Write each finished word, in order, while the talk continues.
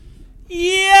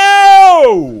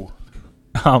Yo!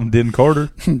 I'm Den Carter.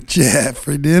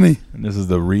 Jeffrey Denny. And this is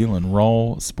the Real and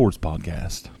Raw Sports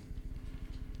Podcast.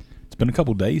 It's been a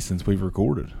couple days since we've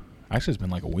recorded. Actually, it's been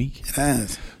like a week. It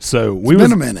has. So It's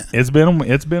been a minute. It's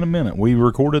been a minute. We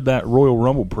recorded that Royal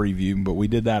Rumble preview, but we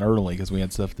did that early because we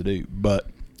had stuff to do. But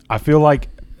I feel like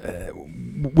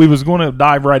we was going to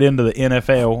dive right into the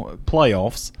NFL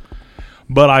playoffs,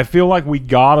 but I feel like we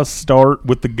got to start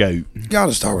with the GOAT. Got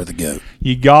to start with the GOAT.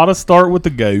 You got to start with the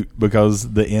GOAT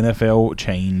because the NFL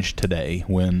changed today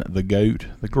when the GOAT,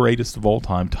 the greatest of all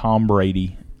time, Tom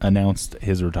Brady, announced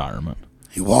his retirement.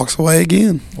 He walks away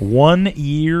again. 1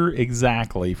 year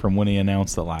exactly from when he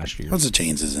announced it last year. What's the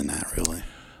chances in that, really?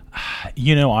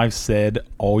 You know, I've said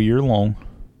all year long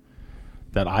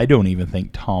that I don't even think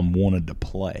Tom wanted to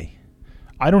play.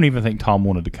 I don't even think Tom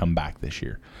wanted to come back this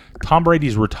year. Tom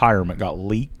Brady's retirement got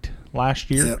leaked last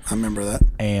year. Yeah, I remember that.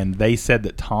 And they said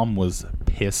that Tom was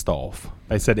pissed off.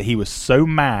 They said that he was so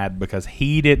mad because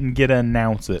he didn't get to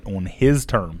announce it on his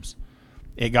terms.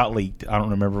 It got leaked. I don't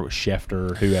remember if it was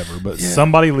Schefter or whoever, but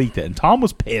somebody leaked it, and Tom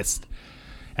was pissed.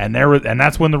 And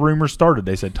that's when the rumors started.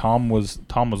 They said Tom was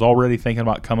already thinking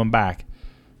about coming back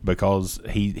because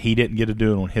he didn't get to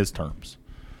do it on his terms.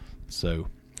 So,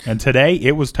 and today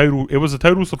it was a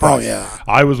total surprise. Oh yeah.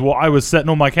 I was sitting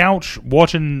on my couch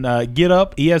watching Get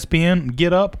Up, ESPN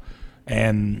Get Up,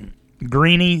 and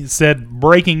Greeny said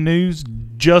breaking news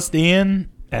just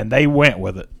in, and they went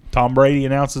with it. Tom Brady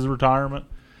announces retirement.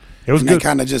 It was good.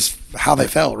 Kind of just how they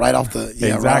felt right off the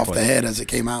right off the head as it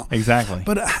came out. Exactly.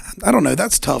 But I don't know.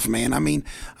 That's tough, man. I mean,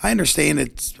 I understand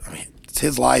it's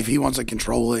his life. He wants to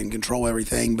control it and control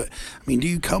everything. But I mean, do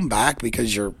you come back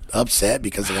because you're upset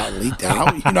because it got leaked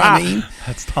out? You know what I mean?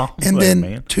 That's Tom. And then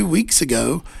man. 2 weeks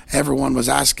ago, everyone was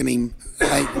asking him,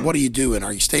 "Hey, what are you doing?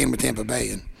 Are you staying with Tampa Bay?"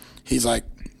 And he's like,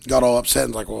 got all upset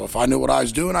and like, "Well, if I knew what I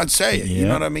was doing, I'd say it." You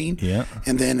know what I mean? Yeah.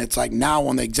 And then it's like now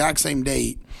on the exact same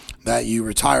date that you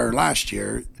retired last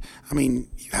year, I mean,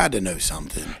 you had to know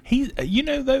something.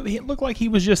 Though, it looked like he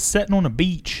was just sitting on a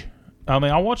beach. I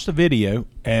mean, I watched the video,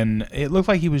 and it looked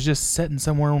like he was just sitting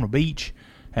somewhere on a beach,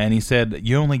 and he said,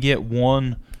 you only get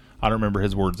one, I don't remember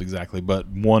his words exactly, but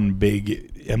one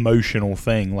big emotional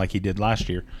thing like he did last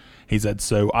year. He said,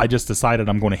 so I just decided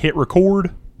I'm going to hit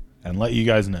record and let you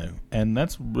guys know. And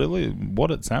that's really what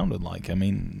it sounded like. I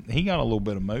mean, he got a little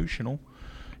bit emotional.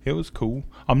 It was cool.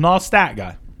 I'm not a stat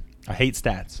guy. I hate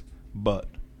stats, but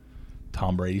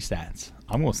Tom Brady stats.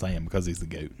 I'm going to say him because he's the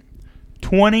GOAT.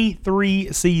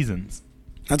 23 seasons.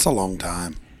 That's a long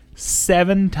time.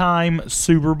 7-time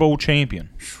Super Bowl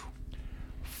champion.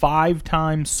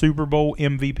 5-time Super Bowl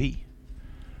MVP.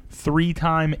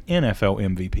 3-time NFL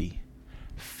MVP.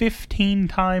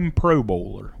 15-time Pro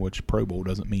Bowler, which Pro Bowl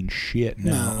doesn't mean shit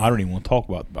now. No. I don't even want to talk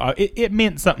about it. It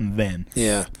meant something then.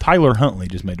 Yeah. Tyler Huntley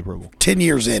just made the Pro Bowl. 10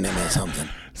 years in, it meant something.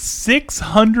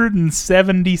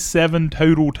 677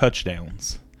 total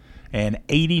touchdowns and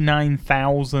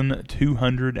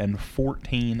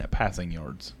 89,214 passing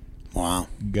yards. Wow.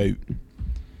 GOAT.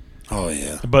 Oh,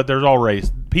 yeah. But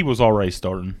people's already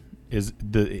starting.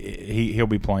 He'll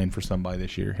be playing for somebody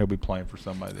this year. I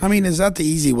mean, is that the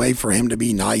easy way for him to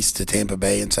be nice to Tampa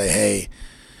Bay and say, hey,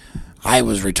 I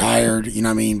was retired, you know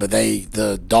what I mean? But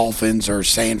the Dolphins or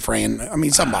San Fran, I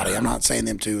mean, somebody, I'm not saying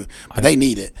them to, but they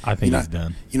need it. I think he's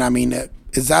done. You know what I mean?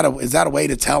 Is that a way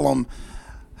to tell them,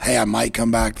 hey, I might come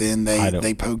back then?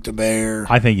 They poked a bear.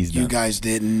 I think he's done. You guys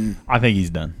didn't. I think he's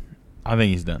done.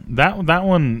 That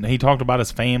one, he talked about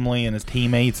his family and his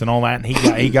teammates and all that, and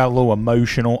he got a little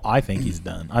emotional. I think he's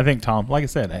done. I think Tom, like I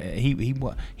said, he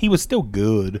was still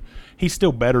good. He's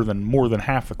still better than more than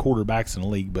half the quarterbacks in the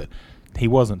league, but he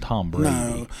wasn't Tom Brady.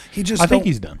 No, I think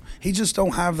he's done. He just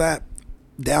don't have that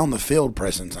down the field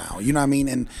presence now. You know what I mean?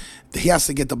 And he has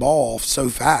to get the ball off so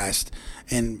fast,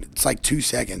 and it's like 2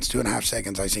 seconds, 2.5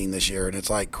 seconds I've seen this year, and it's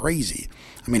like crazy.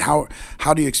 I mean, how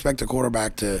do you expect a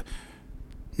quarterback to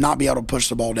not be able to push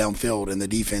the ball downfield and the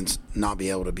defense not be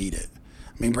able to beat it?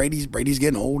 I mean, Brady's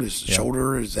getting old. His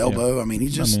shoulder, his elbow. Yeah. I mean,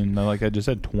 he's just. I mean, like I just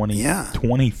said,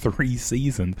 23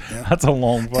 seasons. Yeah. That's a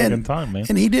long fucking time, man.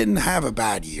 And he didn't have a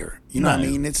bad year. You know what I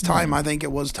mean? It's time. I think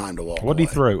it was time to walk. What did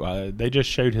he throw? They just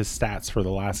showed his stats for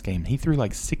the last game. He threw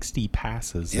like 60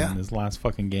 passes in his last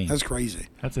fucking game. That's crazy.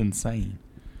 That's insane.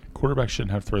 Quarterbacks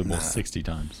shouldn't have to throw the ball 60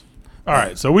 times. All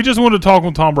right, so we just wanted to talk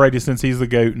with Tom Brady since he's the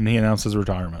GOAT and he announced his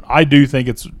retirement. I do think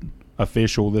it's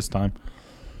official this time.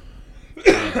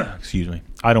 Excuse me.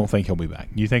 I don't think he'll be back.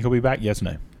 You think he'll be back? Yes,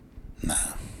 no? No.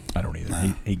 I don't either.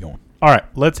 No. He going. All right,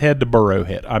 let's head to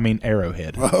Arrowhead.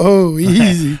 Oh,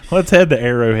 easy. Let's head to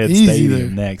Arrowhead Easy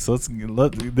Stadium there. next.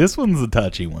 This one's a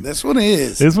touchy one. This one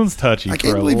is. This one's touchy. I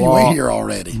can't believe you wait here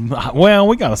already. Well,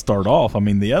 we got to start off. I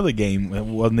mean, the other game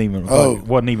wasn't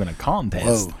even a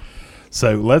contest. Whoa.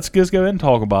 So let's just go ahead and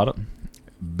talk about it.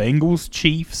 Bengals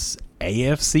Chiefs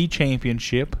AFC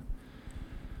Championship.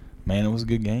 Man, it was a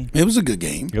good game. It was a good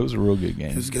game. It was a real good game.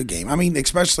 It was a good game. I mean,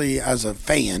 especially as a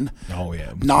fan. Oh,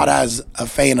 yeah. Not as a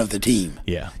fan of the team.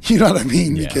 Yeah. You know what I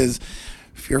mean? Yeah. Because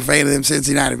if you're a fan of them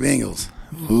Cincinnati Bengals,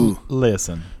 ooh.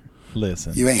 Listen.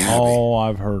 You ain't happy. All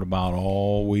I've heard about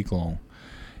all week long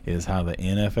is how the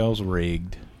NFL's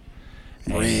rigged.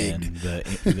 And the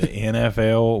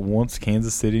NFL wants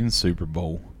Kansas City in the Super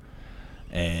Bowl.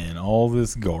 And all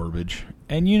this garbage.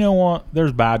 And you know what?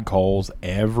 There's bad calls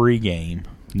every game.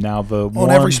 Now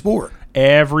every sport.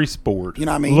 Every sport. You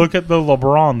know what I mean? Look at the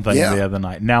LeBron thing the other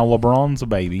night. Now LeBron's a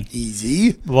baby.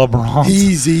 Easy.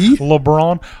 Easy.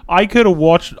 LeBron.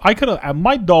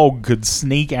 My dog could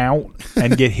sneak out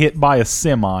and get hit by a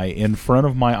semi in front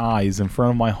of my eyes, in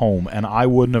front of my home, and I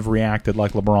wouldn't have reacted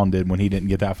like LeBron did when he didn't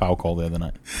get that foul call the other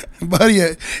night. Buddy,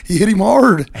 he hit him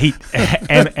hard.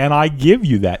 And I give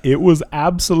you that. It was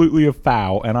absolutely a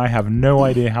foul, and I have no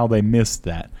idea how they missed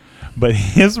that. But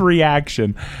his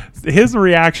reaction just, he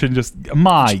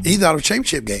thought a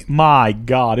championship game. My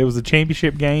God, it was a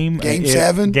championship game. Game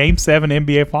 7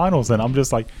 NBA Finals, and I'm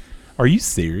just like, are you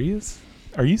serious?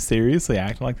 Are you seriously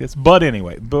acting like this? But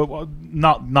anyway,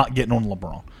 not getting on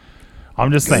LeBron.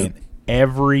 I'm just saying,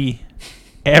 every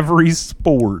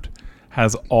sport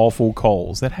has awful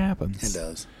calls. It happens. It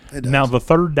does. Now the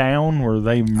third down where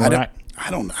they I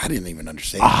didn't even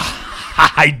understand.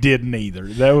 I didn't either.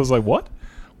 That was like, what?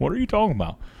 What are you talking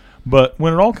about? But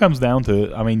when it all comes down to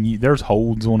it, I mean, there's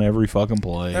holds on every fucking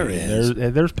play. There is.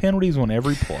 There's penalties on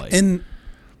every play. And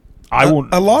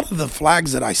a lot of the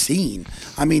flags that I seen,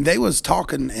 I mean, they was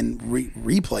talking and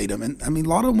replayed them. And, I mean, a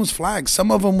lot of them was flags.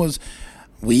 Some of them was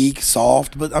weak,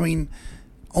 soft. But, I mean,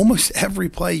 almost every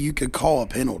play you could call a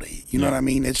penalty. You know what I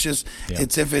mean? It's just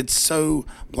it's if it's so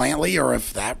blatantly or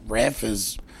if that ref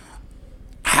is –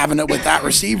 having it with that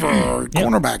receiver or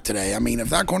cornerback today. I mean, if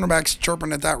that cornerback's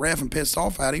chirping at that ref and pissed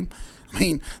off at him, I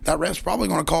mean, that ref's probably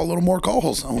going to call a little more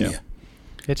calls on you.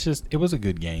 It was a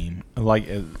good game. Like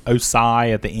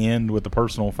Osai at the end with the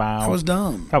personal foul. That was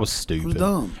dumb. That was stupid. It was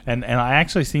dumb. And I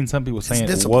actually seen some people saying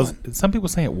it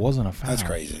wasn't a foul. That's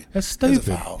crazy. That's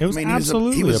stupid. It was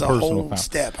absolutely he was a personal foul.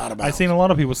 Step out of bounds. I seen a lot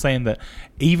of people saying that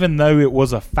even though it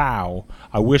was a foul,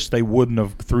 I wish they wouldn't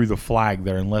have threw the flag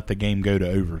there and let the game go to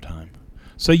overtime.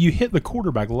 So you hit the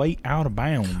quarterback late out of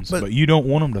bounds, but you don't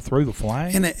want him to throw the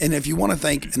flag? And if you want to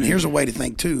think, and here's a way to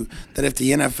think too, that if the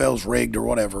NFL's rigged or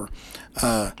whatever,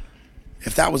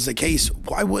 if that was the case,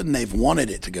 why wouldn't they have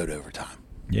wanted it to go to overtime?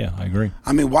 Yeah, I agree.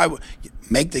 I mean, why would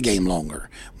make the game longer,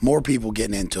 more people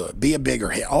getting into it, be a bigger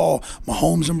hit. Oh,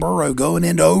 Mahomes and Burrow going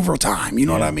into overtime. You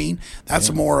know what I mean?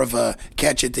 That's more of a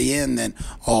catch at the end than,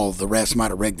 the refs might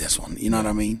have rigged this one. You know what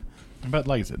I mean? But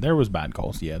like I said, there was bad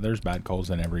calls. Yeah, there's bad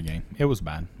calls in every game. It was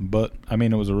bad. But, I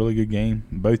mean, it was a really good game.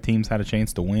 Both teams had a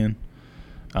chance to win.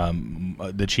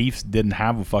 The Chiefs didn't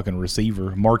have a fucking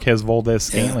receiver. Marquez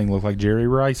Valdez-Scantling looked like Jerry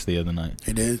Rice the other night.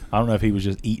 He did. I don't know if he was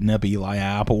just eating up Eli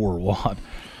Apple or what.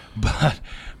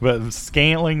 But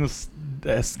Scantling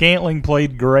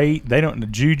played great.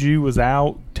 Juju was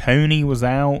out. Tony was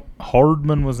out.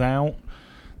 Hardman was out.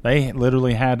 They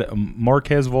literally had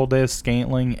Marquez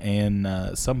Valdez-Scantling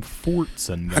and some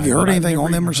Fortson guy. Have you heard anything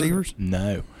on them receivers?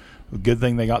 No. Good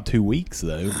thing they got 2 weeks,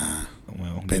 though.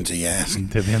 Well, depends who you ask.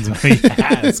 Depends who you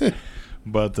ask.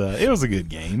 But it was a good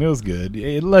game. It was good.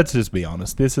 Let's just be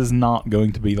honest. This is not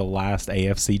going to be the last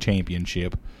AFC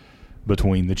championship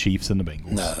between the Chiefs and the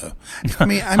Bengals. No. I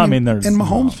mean, and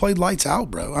Mahomes played lights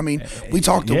out, bro. I mean, we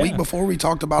talked a week before, we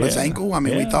talked about his ankle. I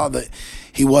mean, we thought that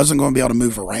he wasn't going to be able to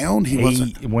move around.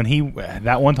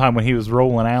 That one time when he was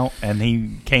rolling out and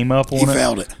he came up on it. He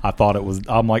felt it. I thought it was,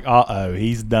 I'm like,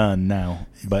 he's done now.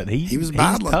 But he was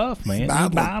battling. He's tough, man. He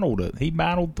battled it. He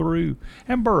battled through.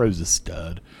 And Burrow's a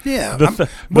stud. Yeah.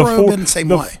 Burrow been the same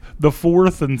way. The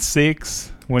 4th and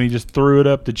 6, when he just threw it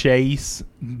up to Chase,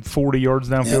 40 yards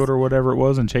downfield or whatever it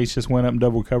was, and Chase just went up in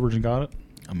double coverage and got it.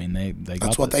 I mean, they got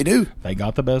that's what they do. They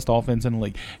got the best offense in the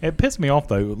league. It pissed me off,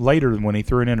 though. Later, when he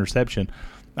threw an interception,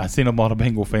 I seen a lot of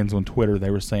Bengal fans on Twitter. They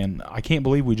were saying, I can't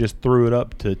believe we just threw it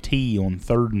up to T on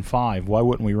 3rd and 5. Why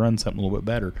wouldn't we run something a little bit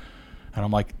better? And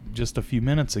I'm like, just a few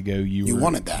minutes ago, you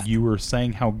wanted that. You were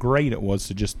saying how great it was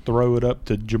to just throw it up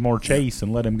to Jamar Chase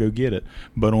and let him go get it.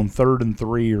 But on 3rd and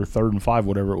 3 or 3rd and 5,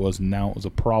 whatever it was, now it was a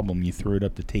problem. You threw it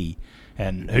up to T,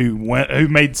 and who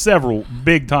made several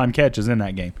big time catches in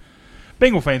that game.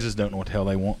 Bengal fans just don't know what the hell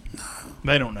they want.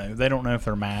 They don't know. They don't know if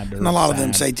they're mad or and a lot sad. of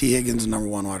them say T. Higgins is number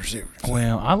 1 wide receiver. So.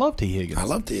 Well, I love T. Higgins. I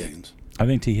love T. Higgins. I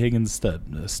think T. Higgins is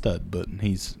a stud, but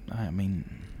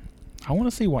I want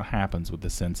to see what happens with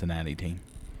the Cincinnati team.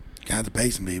 Got to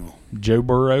pay some people. Joe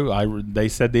Burrow, they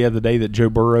said the other day that Joe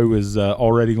Burrow is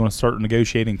already going to start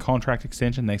negotiating contract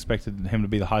extension. They expected him to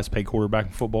be the highest paid quarterback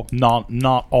in football.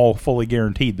 Not all fully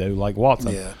guaranteed, though, like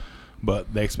Watson. Yeah.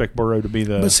 But they expect Burrow to be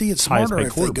the But see, it's highest smarter paid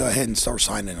if they quarterback. go ahead and start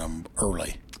signing them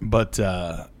early. But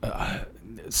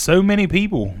so many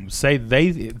people say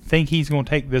they think he's going to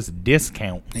take this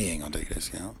discount. He ain't going to take a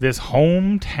discount. This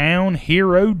hometown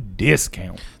hero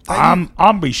discount.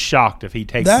 I'm be shocked if he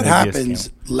takes that. No Happens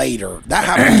discount. Later. That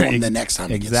happens on the next time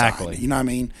he gets Exactly. signed. You know what I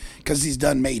mean? Because he's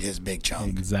done made his big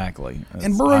chunk. Exactly.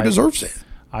 And Burrow deserves it.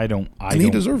 He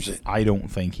deserves it. I don't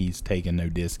think he's taking no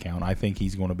discount. I think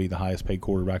he's going to be the highest paid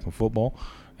quarterback in football,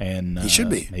 and he should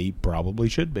be. He probably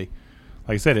should be.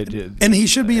 Like I said, and he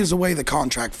should be as the way the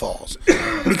contract falls,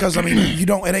 because I mean,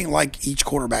 it ain't like each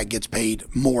quarterback gets paid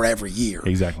more every year.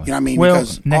 Exactly. You know what I mean? Well,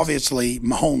 because obviously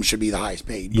Mahomes should be the highest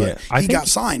paid, but he got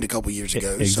signed a couple years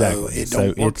ago, exactly. so it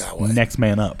don't work that way. Next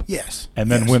man up. Yes.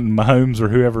 And then when Mahomes or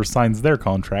whoever signs their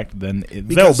contract, then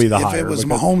they'll be the higher. If it was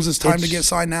Mahomes' time to get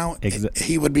signed now,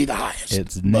 he would be the highest.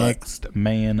 It's next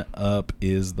man up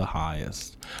is the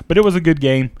highest. But it was a good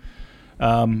game.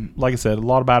 Like I said, a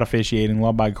lot of bad officiating, a lot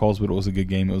of bad calls, but it was a good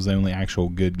game. It was the only actual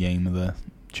good game of the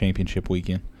championship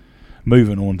weekend.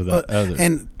 Moving on to the other.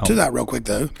 And to that real quick,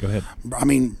 though. Go ahead. I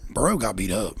mean, Burrow got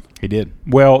beat up. He did.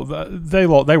 Well, they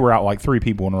were out like 3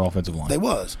 people on their offensive line. That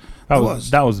was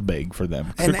big for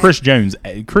them. And Chris Jones,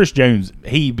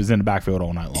 he was in the backfield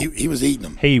all night long. He was eating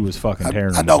them. He was fucking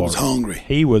tearing them apart. That dog was hungry.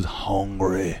 He was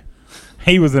hungry.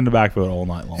 He was in the backfield all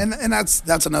night long. And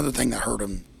that's another thing that hurt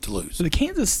him to lose. So the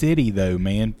Kansas City, though,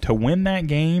 man, to win that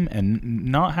game and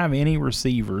not have any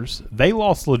receivers, they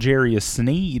lost L'Jarius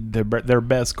Sneed, their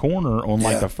best corner, on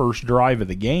like the first drive of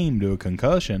the game to a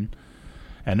concussion.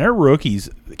 And their rookies,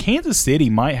 Kansas City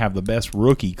might have the best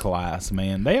rookie class,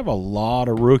 man. They have a lot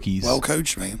of rookies. Well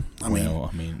coached, man. Well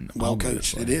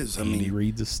coached. It is. Andy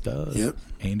Reid's a stud. Yep.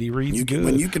 Andy Reid's good.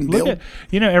 When you can build.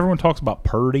 Everyone talks about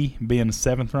Purdy being a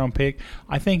 7th-round pick.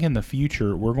 I think in the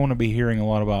future we're going to be hearing a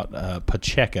lot about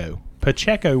Pacheco.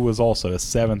 Pacheco was also a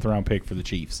 7th-round pick for the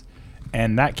Chiefs,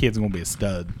 and that kid's going to be a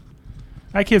stud.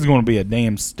 That kid's going to be a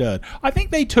damn stud. I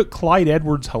think they took Clyde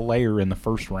Edwards-Helaire in the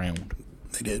 1st round.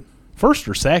 They did. 1st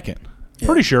or 2nd? Yeah.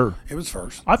 Pretty sure. It was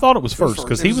 1st. I thought it was 1st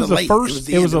because he was the first.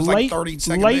 It was a late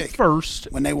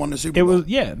 1st when they won the Super Bowl.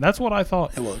 That's what I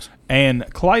thought. It was.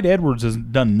 And Clyde Edwards has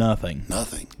done nothing.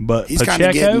 But he's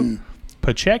Pacheco,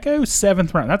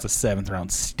 7th round. That's a 7th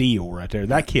round steal right there.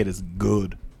 That kid is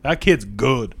good. That kid's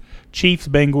good. Chiefs,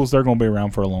 Bengals, they're going to be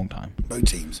around for a long time.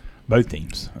 Both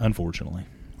teams, unfortunately.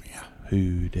 Yeah.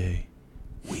 Who dey?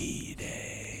 We dey.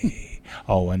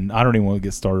 Oh, and I don't even want to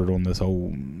get started on this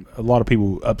whole. A lot of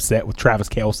people upset with Travis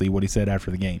Kelce, what he said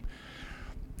after the game.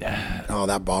 Oh,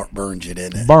 that burns you,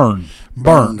 didn't it?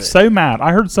 Burned. So mad.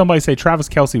 I heard somebody say Travis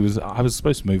Kelce was. I was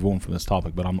supposed to move on from this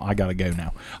topic, but I got to go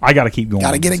now. I got to keep going.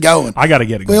 Got to get it going. I got to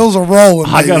get it going. Wheels are rolling.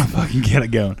 I got to fucking get it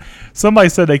going. Somebody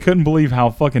said they couldn't believe how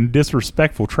fucking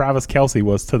disrespectful Travis Kelce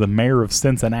was to the mayor of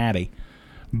Cincinnati.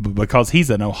 Because he's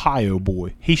an Ohio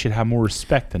boy. He should have more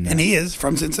respect than that. And he is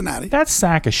from Cincinnati. That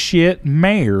sack of shit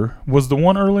mayor was the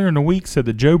one earlier in the week said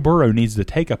that Joe Burrow needs to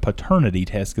take a paternity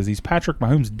test because he's Patrick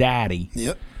Mahomes' daddy.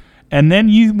 Yep. And then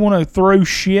you want to throw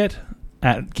shit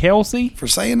at Kelce? For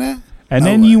saying that? And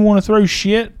then you want to throw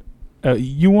shit?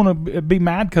 You want to be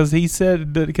mad because he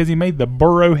said that because he made the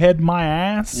Burrow head my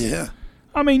ass? Yeah.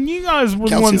 I mean, you guys were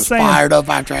Kelce the ones was saying fired up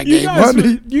after that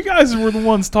game. You guys were the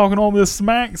ones talking all this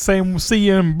smack, saying we'll see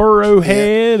you in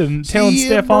Burrowhead and telling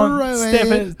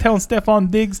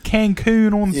Stephon Diggs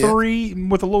Cancun on 3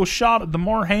 with a little shot at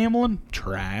DeMar Hamlin.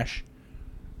 Trash.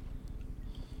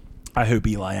 I hope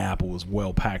Eli Apple was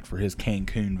well packed for his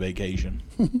Cancun vacation.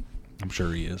 I'm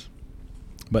sure he is.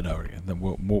 But no,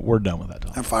 we're done with that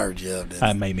topic. I fired you up, didn't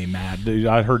That made me mad. Dude,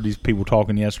 I heard these people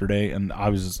talking yesterday, and I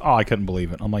was just, I couldn't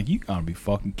believe it. I'm like, you gotta be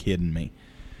fucking kidding me.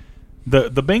 The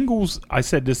Bengals, I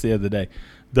said this the other day,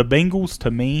 the Bengals,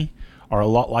 to me, are a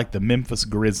lot like the Memphis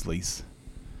Grizzlies.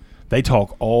 They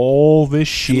talk all this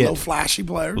shit. Little flashy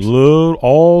players.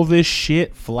 All this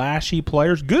shit, flashy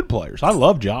players, good players. I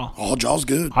love Ja. All Ja's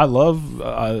good. I love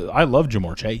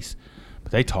Jamar Chase.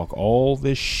 But they talk all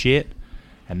this shit.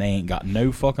 and they ain't got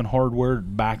no fucking hardware to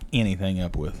back anything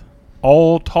up with.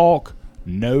 All talk,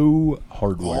 no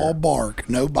hardware. All bark,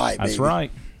 no bite, That's baby.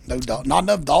 right. No dog, not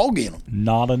enough dog in them.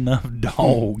 Not enough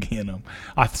dog in them.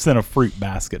 I sent a fruit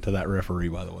basket to that referee,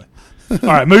 by the way. All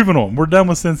right, moving on. We're done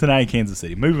with Cincinnati, Kansas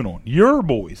City. Moving on. Your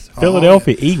boys,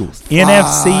 Philadelphia Eagles,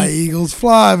 Fly, Eagles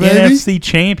fly, baby. NFC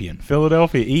champion,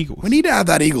 Philadelphia Eagles. We need to have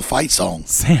that Eagle fight song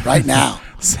right now.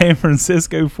 San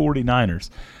Francisco 49ers.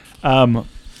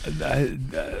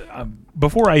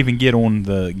 Before I even get on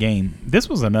the game, this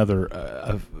was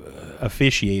another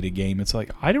officiated game. It's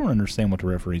like, I don't understand what the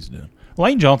referee's doing.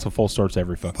 Lane Johnson full starts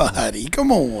every fucking Buddy,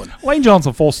 come on. Lane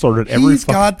Johnson full started every He's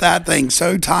got that thing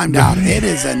so timed out. It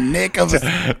is a nick of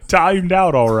a... timed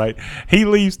out, all right. He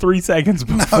leaves 3 seconds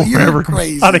before you're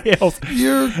everybody crazy. else.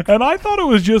 And I thought it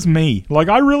was just me. Like,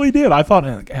 I really did. I thought,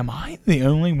 am I the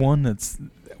only one that's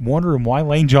wondering why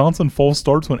Lane Johnson full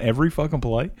starts on every fucking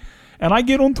play? And I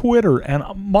get on Twitter, and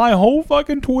my whole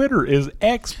fucking Twitter is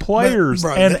ex-players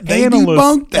and they analysts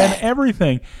debunked that. and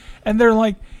everything. And they're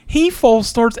like, he false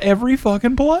starts every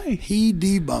fucking play. He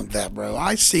debunked that, bro.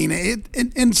 I seen it.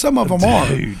 And some of them are.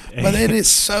 But it is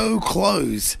so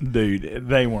close. Dude,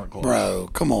 they weren't close. Bro,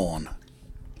 come on.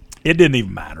 It didn't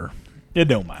even matter. It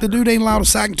don't matter. The dude ain't allowed to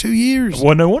sack in 2 years.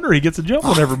 Well, no wonder he gets a jump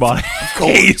on everybody. Of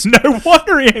course. No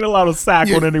wonder he ain't allowed to sack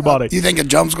on anybody. You think a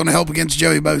jump's going to help against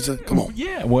Joey Bosa? Come on.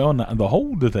 Yeah, well, the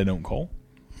hold that they don't call.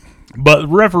 But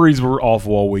referees were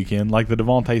awful all weekend. Like the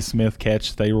Devontae Smith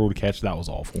catch, they ruled a catch, that was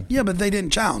awful. Yeah, but they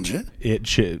didn't challenge it. It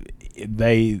should.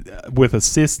 They, with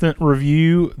assistant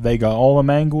review, they got all them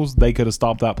angles. They could have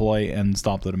stopped that play and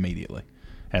stopped it immediately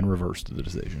and reversed the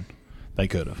decision. They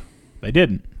could have. They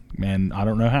didn't. Man, I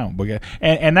don't know how.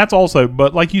 And that's also,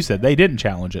 but like you said, they didn't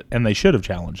challenge it, and they should have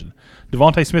challenged it.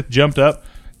 Devontae Smith jumped up,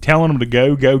 telling him to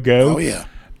go. Oh, yeah.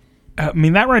 I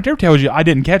mean, that right there tells you I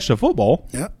didn't catch the football.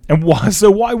 Yep. And why? So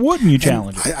why wouldn't you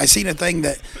challenge it? I seen a thing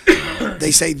that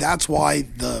they say that's why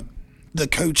the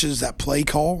coaches that play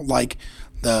call, like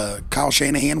the Kyle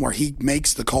Shanahan, where he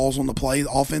makes the calls on the play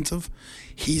offensive,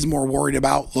 he's more worried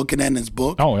about looking in his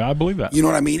book. Oh, yeah, I believe that. You know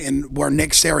what I mean? And where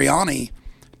Nick Sirianni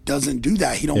doesn't do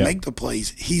that. He don't make the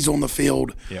plays. He's on the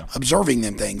field observing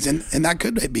them things, and that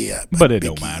could be a but it big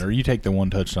don't key. matter. You take the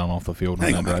one touchdown off the field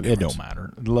on that drive. It don't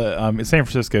matter. San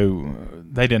Francisco,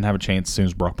 they didn't have a chance as soon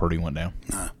as Brock Purdy went down.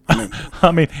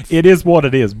 I mean, it is what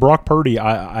it is. Brock Purdy,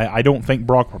 I don't think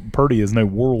Brock Purdy is no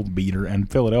world beater, and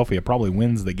Philadelphia probably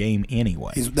wins the game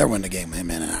anyway. They're winning the game, him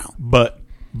in and out. But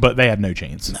they had no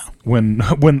chance. No.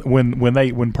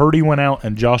 When Purdy went out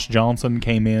and Josh Johnson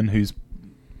came in, who's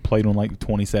played on like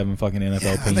 27 fucking NFL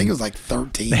teams. I think it was like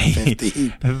 13,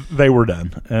 15. They were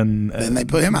done, and then they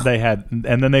put him out.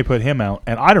 Then they put him out,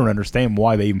 and I don't understand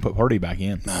why they even put Purdy back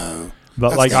in. No,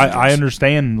 but like I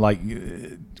understand, like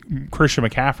Christian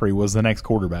McCaffrey was the next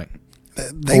quarterback,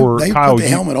 they put the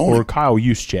helmet on, or Kyle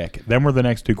Juszczyk. Them were the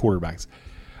next two quarterbacks.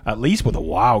 At least with a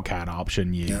wildcat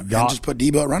option, and just put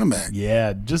Debo at running back.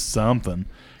 Yeah, just something.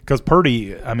 Because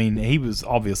Purdy, I mean, he was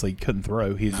obviously couldn't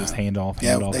throw. He was just hand off.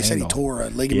 They said he tore a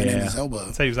ligament in his elbow.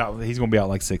 They said he was out. He's going to be out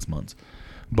like 6 months.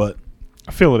 But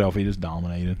Philadelphia just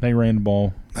dominated. They ran the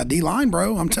ball. That D-line,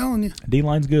 bro, I'm telling you.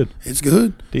 D-line's good. It's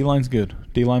good. D-line's good.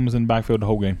 D-line was in the backfield the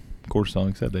whole game. Of course,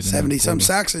 like I said, they didn't 70-some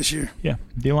sacks this year. Yeah,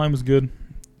 D-line was good.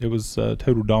 It was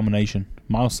total domination.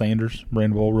 Miles Sanders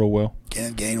ran the ball real well.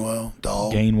 Kenneth Gainwell,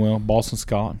 dog. Boston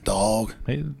Scott, dog.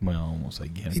 I won't say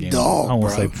Kenneth Gainwell. Dog, I don't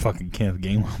want to say fucking Kenneth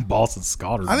Gainwell. Boston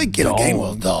Scott. I think Kenneth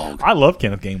Gainwell's dog. I love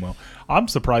Kenneth Gainwell. I'm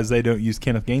surprised they don't use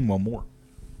Kenneth Gainwell more.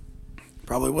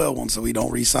 Probably will once we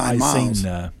don't re-sign Miles.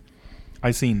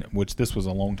 I seen, which this was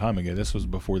a long time ago. This was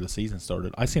before the season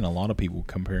started. I seen a lot of people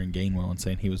comparing Gainwell and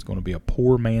saying he was going to be a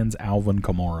poor man's Alvin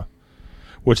Kamara.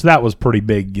 Which that was pretty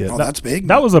big. That's big.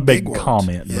 That was a big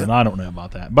comment, yeah. and I don't know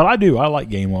about that. But I do. I like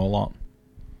Gainwell a lot.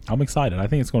 I'm excited. I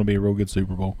think it's going to be a real good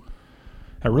Super Bowl.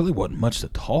 There really wasn't much to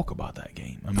talk about that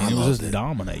game. I mean, it was just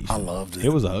domination. I loved it. It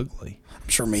was ugly. I'm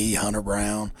sure me, Hunter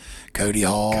Brown, Cody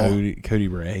Hall. Cody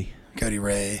Ray.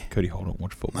 Cody Hall don't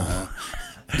watch football.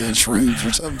 Doing shrooms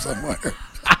or something somewhere.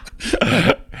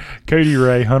 Cody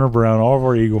Ray, Hunter Brown, all of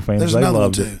our Eagle fans, There's they another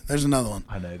loved one, too. it. There's another one.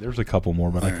 I know. There's a couple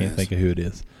more, but I can't think of who it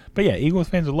is. But yeah, Eagles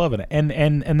fans are loving it.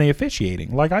 And the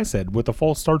officiating, like I said, with the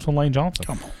false starts on Lane Johnson.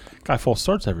 Come on. Guy false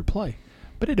starts every play.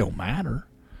 But it don't matter.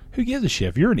 Who gives a shit?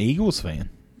 If you're an Eagles fan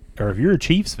or if you're a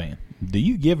Chiefs fan, do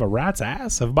you give a rat's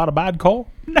ass about a bad call?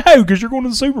 No, because you're going to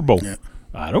the Super Bowl. Yeah.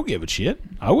 I don't give a shit.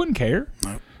 I wouldn't care.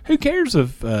 No. Who cares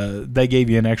if they gave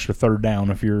you an extra third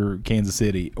down if you're Kansas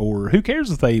City, or who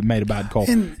cares if they made a bad call?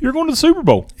 You're going to the Super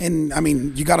Bowl. And, I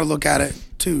mean, you got to look at it,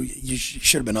 too. You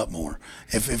should have been up more.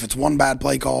 If it's one bad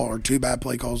play call or two bad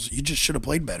play calls, you just should have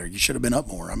played better. You should have been up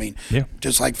more. I mean,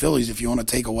 just like Phillies, if you want to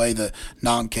take away the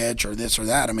non-catch or this or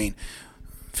that, I mean,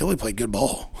 Philly played good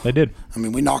ball. They did. I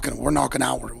mean, we're knocking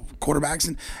out quarterbacks,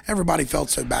 and everybody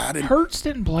felt so bad. And Hurts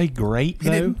didn't play great,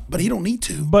 though. But he don't need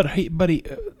to. But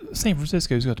San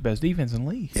Francisco's got the best defense in the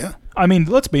league. Yeah. I mean,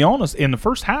 let's be honest. In the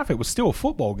first half, it was still a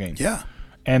football game. Yeah.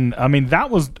 And, I mean, that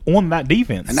was on that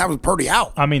defense. And that was Purdy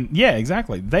out. I mean, yeah,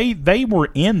 exactly. They were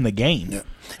in the game. Yeah.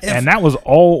 And that was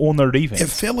all on their defense.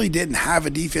 If Philly didn't have a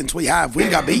defense we have, we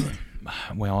got beat.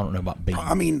 Well, I don't know about beat.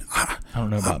 I mean, I don't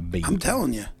know about beat. I'm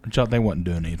telling you. They wasn't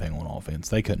doing anything on offense.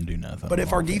 They couldn't do nothing. But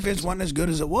if our defense wasn't as good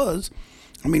as it was,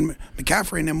 I mean,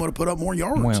 McCaffrey and them would have put up more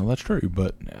yards. Well, that's true,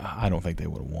 but I don't think they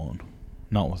would have won.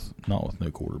 Not with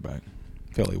no quarterback.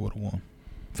 Philly would have won.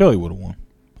 Philly would have won,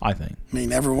 I think. I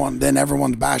mean,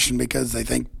 everyone's bashing because they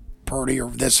think Purdy or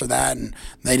this or that, and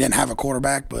they didn't have a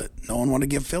quarterback, but no one wanted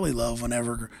to give Philly love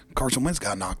whenever Carson Wentz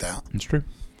got knocked out. That's true.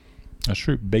 That's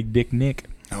true. Big Dick Nick.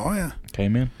 Oh, yeah.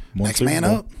 Came in. Next man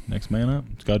up. Next man up.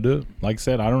 It's got to do it. Like I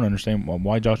said, I don't understand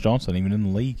why Josh Johnson even in the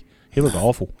league. He looked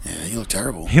awful. Yeah, he looked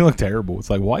terrible. He looked terrible. It's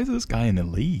like, why is this guy in the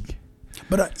league?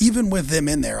 But even with them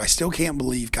in there, I still can't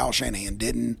believe Kyle Shanahan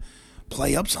didn't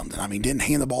play up something. I mean, didn't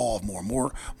hand the ball off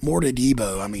more to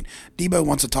Debo. I mean, Debo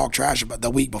wants to talk trash about the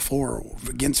week before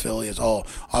against Philly is,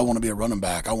 I want to be a running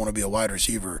back. I want to be a wide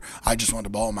receiver. I just want the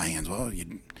ball in my hands. Well,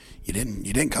 you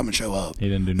didn't come and show up. He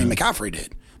didn't do nothing. I mean, McCaffrey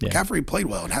did. Yeah. McCaffrey played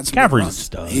well and had some McCaffrey's good runs. a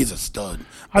stud. He's a stud.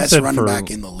 Best running back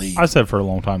in the league. I said for a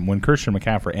long time when Christian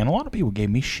McCaffrey, and a lot of people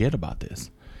gave me shit about this.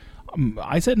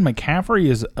 I said McCaffrey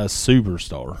is a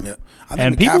superstar. Yeah.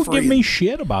 And people give me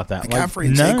shit about that. McCaffrey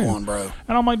and Saquon, bro.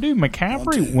 And I'm like, dude,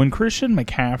 McCaffrey, when Christian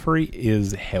McCaffrey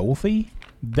is healthy,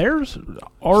 there's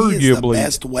arguably he is the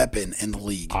best weapon in the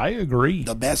league. I agree.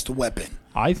 The best weapon.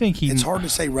 I think it's hard to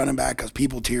say running back because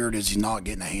people teared as he's not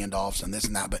getting the handoffs and this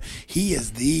and that, but he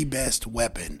is the best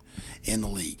weapon in the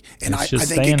league. And I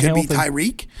think it could be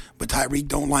Tyreek, but Tyreek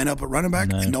don't line up at running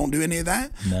back and don't do any of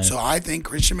that. No. So I think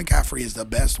Christian McCaffrey is the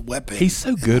best weapon. He's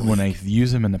so good when they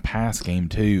use him in the pass game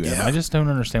too. And I just don't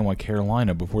understand why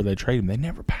Carolina, before they trade him, they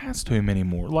never passed to him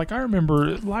anymore. Like I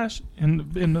remember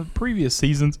in the previous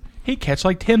seasons, he'd catch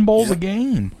like 10 balls a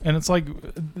game. And it's like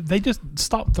they just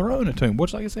stopped throwing it to him,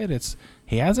 which like I said,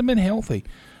 he hasn't been healthy.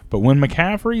 But when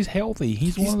McCaffrey's healthy,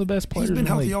 he's one of the best players in the league. He's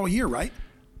been healthy all year, right?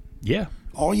 Yeah.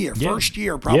 All year. Yeah. First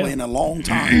year probably in a long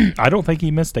time. I don't think he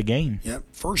missed a game. Yep.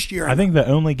 First year. I think the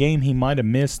only game he might have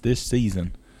missed this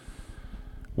season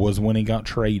was when he got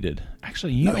traded.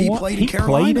 Actually, you know what? Played in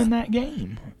Carolina. Played in that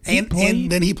game. And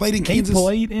then he played in Kansas. He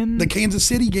played in the Kansas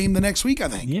City game the next week, I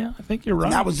think. Yeah, I think you're right.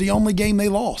 And that was the only game they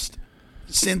lost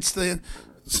since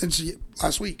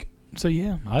last week. So,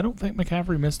 yeah, I don't think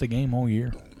McCaffrey missed a game all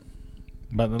year.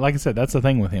 But like I said, that's the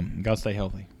thing with him. Got to stay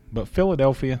healthy. But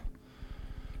Philadelphia,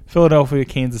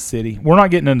 Kansas City. We're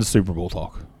not getting into Super Bowl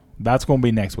talk. That's going to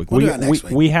be next week. We'll do that next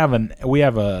week. We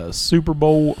have a Super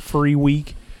Bowl free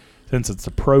week since it's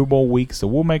a Pro Bowl week. So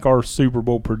we'll make our Super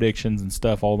Bowl predictions and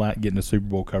stuff, all that, getting the Super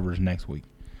Bowl coverage next week.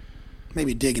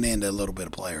 Maybe digging into a little bit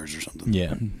of players or something.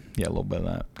 Yeah, a little bit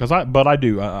of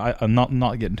that. I'm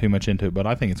not getting too much into it, but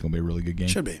I think it's going to be a really good game.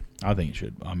 Should be. I think it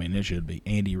should. I mean, it should be.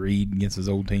 Andy Reid against his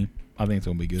old team. I think it's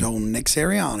going to be good. Old Nick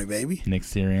Sirianni, baby. Nick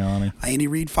Sirianni. Andy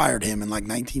Reid fired him in like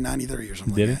 1993 or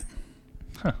something Did like that.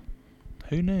 Huh.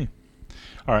 Who knew?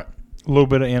 All right. A little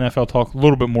bit of NFL talk. A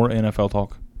little bit more NFL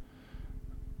talk.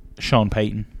 Sean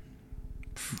Payton.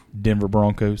 Denver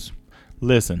Broncos.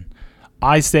 Listen,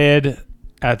 I said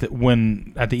at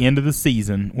the end of the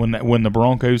season when the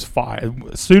Broncos fired,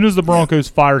 as soon as the Broncos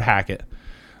fired Hackett,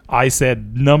 I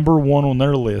said number one on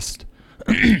their list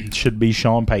should be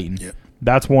Sean Payton. Yep.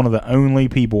 That's one of the only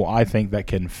people I think that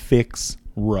can fix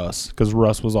Russ, because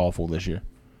Russ was awful this year.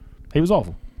 He was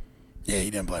awful. Yeah,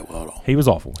 he didn't play well at all. He was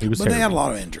awful. He was But terrible. they had a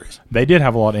lot of injuries. They did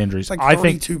have a lot of injuries. Like I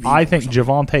think people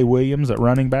Javonte Williams at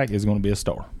running back is going to be a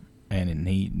star. And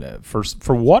he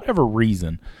for whatever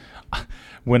reason,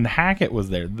 when Hackett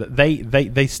was there,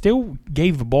 they still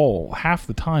gave the ball half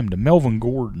the time to Melvin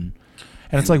Gordon.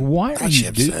 And it's like, why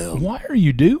are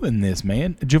you doing this,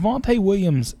 man? Javonte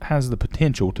Williams has the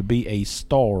potential to be a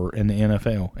star in the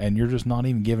NFL, and you're just not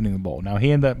even giving him the ball. Now, he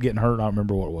ended up getting hurt. I don't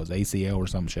remember what it was, ACL or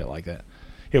some shit like that.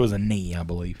 It was a knee, I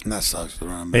believe. And that sucks for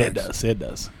running backs. It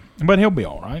does. But he'll be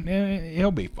all right.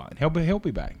 He'll be fine. He'll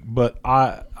be back. But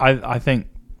I think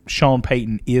Sean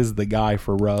Payton is the guy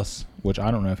for Russ, which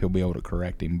I don't know if he'll be able to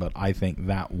correct him, but I think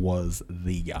that was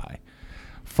the guy.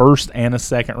 first and a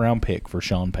second round pick for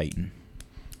Sean Payton.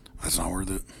 That's not worth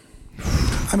it.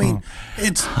 I mean,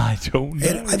 I don't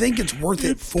know. I think it's worth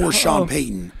it for tough. Sean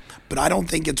Payton, but I don't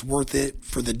think it's worth it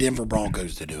for the Denver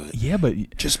Broncos to do it. Yeah,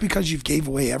 but just because you've gave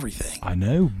away everything. I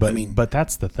know, but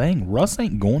that's the thing. Russ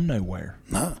ain't going nowhere.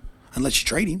 No, unless you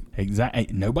trade him. Exactly.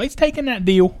 Nobody's taking that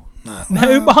deal. No.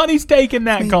 Nobody's taking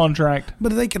that contract.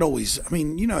 But they could always. I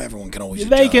mean, everyone can always.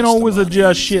 They can always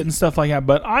adjust shit and stuff like that.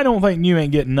 But I don't think you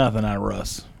ain't getting nothing out of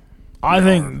Russ. I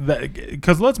think that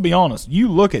because let's be honest, you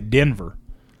look at Denver.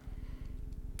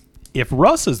 If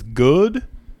Russ is good,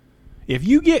 if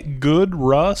you get good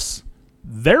Russ,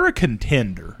 they're a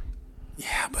contender.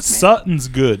 Yeah, but Sutton's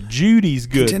good. Judy's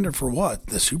good. Contender for what?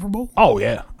 The Super Bowl? Oh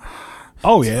yeah.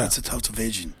 Oh yeah. That's a tough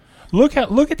division. Look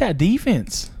at that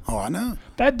defense. Oh, I know.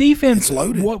 That defense. It's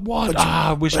loaded. What?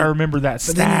 I wish I remember that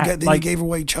stat. But then you gave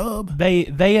away Chubb. They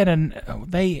had and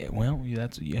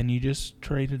you just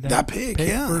traded that pick.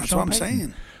 Yeah, that's what I'm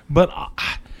saying. But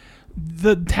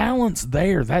the talent's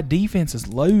there. That defense is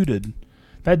loaded.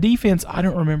 That defense, I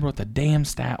don't remember what the damn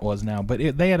stat was now, but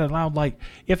they had allowed,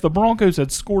 if the Broncos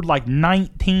had scored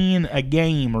 19 a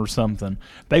game or something,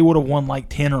 they would have won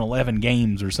 10 or 11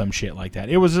 games or some shit like that.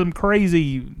 It was some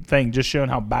crazy thing just showing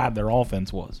how bad their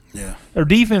offense was. Yeah. Their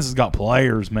defense has got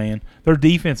players, man. Their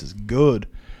defense is good.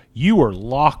 You are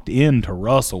locked into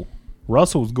Russell.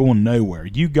 Russell's going nowhere.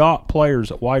 You got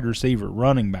players at wide receiver,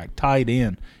 running back, tight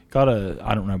end. I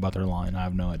don't know about their line. I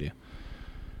have no idea.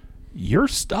 You're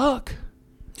stuck.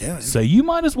 Yeah. So you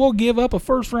might as well give up a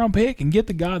first-round pick and get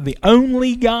the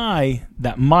only guy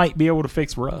that might be able to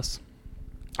fix Russ.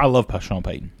 I love Sean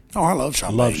Payton. Oh, I love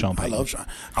Sean Payton.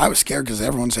 I was scared because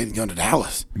everyone said he's going to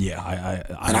Dallas. Yeah,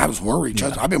 I was worried.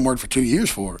 Yeah. I've been worried for 2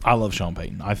 years for it. I love Sean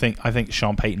Payton. I think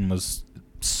Sean Payton was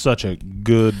such a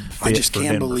good fit. I just can't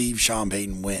Denver. believe Sean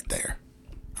Payton went there.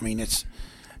 I mean, it's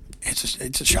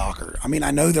a shocker. I mean,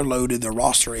 I know they're loaded. Their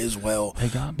roster is well,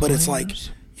 but it's like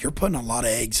you're putting a lot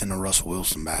of eggs in the Russell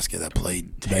Wilson basket that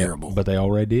played terrible. But they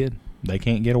already did. They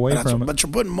can't get away from it. But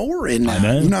you're putting more in now. I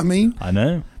know. You know what I mean? I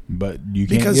know. But you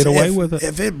can't get away with it.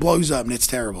 If it blows up and it's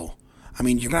terrible, I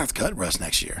mean, you're going to have to cut Russ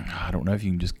next year. I don't know if you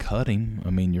can just cut him.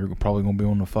 I mean, you're probably going to be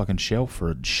on the fucking shelf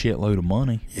for a shitload of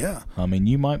money. Yeah. I mean,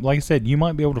 you might, like I said, you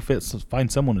might be able to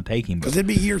find someone to take him. Because it'd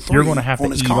be year 3 you're gonna have on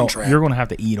to his eat contract. you're going to have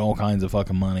to eat all kinds of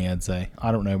fucking money, I'd say.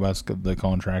 I don't know about the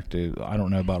contract. I don't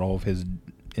know about all of his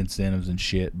incentives and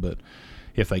shit, but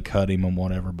if they cut him and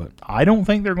whatever. But I don't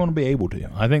think they're going to be able to.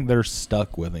 I think they're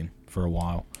stuck with him for a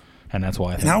while. And that's why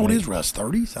I think. And how old is Russ?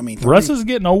 30s? I mean, 30? Russ is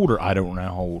getting older. I don't know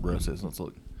how old Russ is. Let's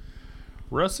look.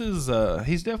 Russ is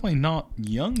he's definitely not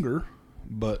younger,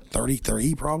 but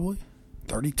 33 probably,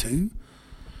 32. I mean,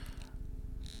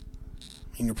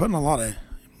 you're putting a lot of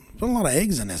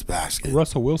eggs in this basket.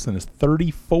 Russell Wilson is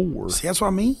 34. See, that's what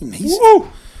I mean. He's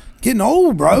getting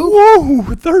old, bro.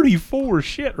 Whoa, 34.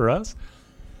 Shit, Russ.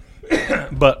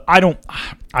 But I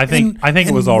think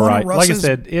it was all right. Like I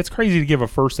said, it's crazy to give a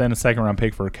first and a second round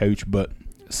pick for a coach, but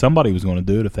somebody was going to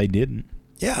do it if they didn't.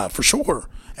 Yeah, for sure,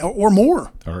 or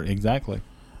more. Or exactly.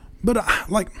 But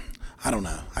I don't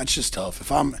know. It's just tough.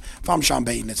 If I'm Sean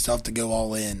Payton, it's tough to go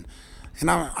all in. And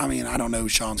I mean, I don't know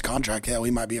Sean's contract. Hell,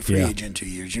 he might be a free agent in 2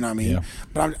 years. You know what I mean? Yeah.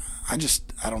 But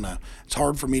I don't know. It's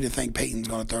hard for me to think Payton's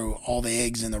going to throw all the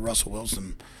eggs in the Russell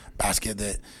Wilson basket.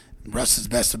 That Russ's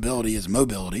best ability is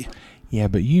mobility. Yeah,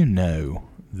 but you know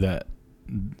that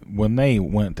when they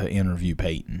went to interview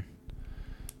Payton,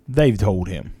 they've told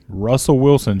him Russell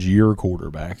Wilson's your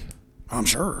quarterback. I'm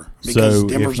sure, because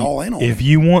Denver's all in on it. If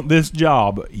you want this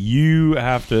job, you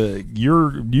have to.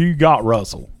 You got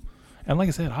Russell, and like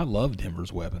I said, I love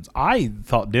Denver's weapons. I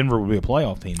thought Denver would be a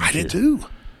playoff team this year. I did too.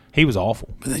 He was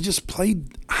awful, but they just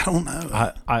played. I don't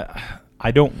know.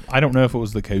 I don't know if it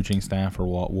was the coaching staff or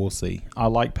what. We'll see. I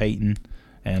like Peyton,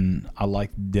 and I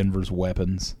like Denver's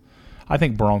weapons. I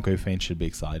think Bronco fans should be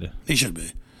excited. He should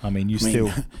be. I mean, he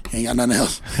ain't got nothing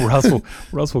else.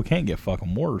 Russell can't get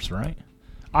fucking worse, right?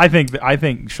 I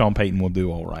think Sean Payton will do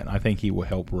all right. I think he will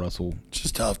help Russell. It's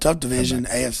just tough division.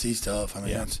 AFC's tough. I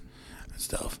mean, that's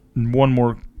tough. One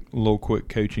more little quick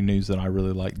coaching news that I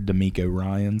really like. DeMeco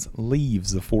Ryans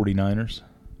leaves the 49ers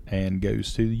and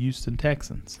goes to the Houston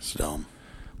Texans. It's dumb.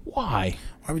 Why?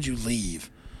 Why would you leave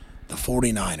the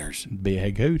 49ers? Be a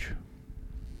head coach.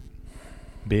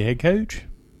 Be a head coach.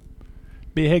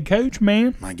 Be a head coach,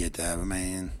 man. I get that, but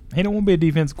man. He don't want to be a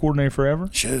defensive coordinator forever.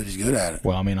 Should. He's good at it.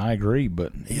 Well, I mean, I agree,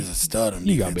 but he's a stud.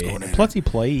 You got to be. Plus, he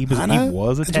played. He was a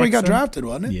Texan. That's where he got drafted,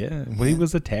 wasn't it? Yeah. Well, he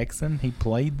was a Texan. He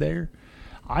played there.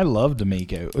 I love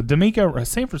D'Amico.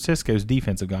 San Francisco's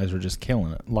defensive guys are just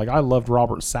killing it. Like, I loved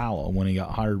Robert Saleh when he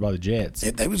got hired by the Jets.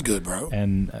 They was good, bro.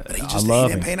 And But he him.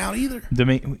 didn't pan out either.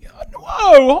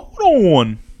 Whoa, hold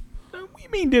on. What do you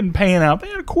mean didn't pan out? They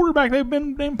had a quarterback. They've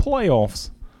been in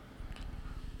playoffs.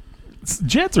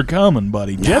 Jets are coming,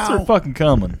 buddy. Jets are fucking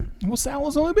coming. Well,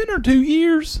 Saleh's only been there 2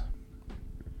 years.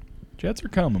 Jets are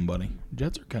coming, buddy.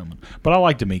 Jets are coming. But I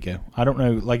like D'Amico. I don't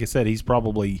know. Like I said, he's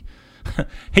probably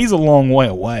he's a long way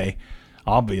away.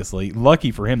 Obviously,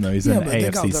 lucky for him though, he's in the AFC they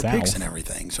got their South picks and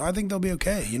everything, so I think they'll be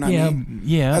okay. You know what I mean?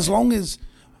 Yeah. As long as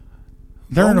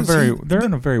they're in a very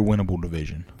winnable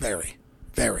division. Very,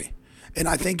 very. And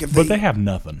I think but they have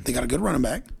nothing. They got a good running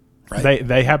back, right?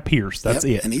 They have Pierce. That's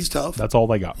it, and he's tough. That's all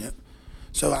they got. Yep.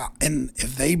 So, and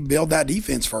if they build that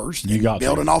defense first,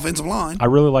 build an offensive line. I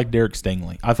really like Derek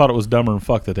Stingley. I thought it was dumber than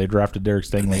fuck that they drafted Derek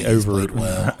Stingley over. Played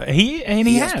well. he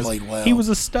has played well. He was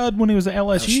a stud when he was at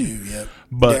LSU. Yep.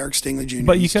 But Derek Stingley Jr.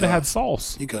 But you could have had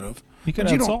Sauce. You could have. You could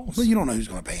have had Sauce. But you don't know who's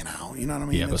going to pan out. You know what I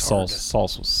mean? Yeah, but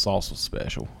Sauce was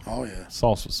special. Oh yeah,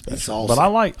 Sauce was special. But I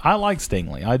like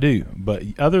Stingley. I do. But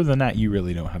other than that, you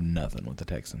really don't have nothing with the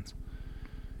Texans.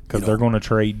 Because they're going to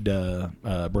trade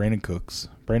Brandon Cooks.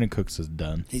 Brandon Cooks is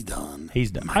done. He's done.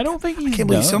 I don't think he's done. I can't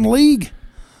believe he's still in the league.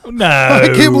 No. I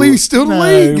can't believe he's still in the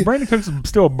league. Brandon Cooks is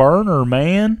still a burner,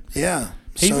 man. Yeah.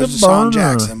 He's so a burner.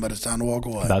 Jackson, but it's time to walk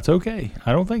away. That's okay.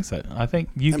 I don't think so. I think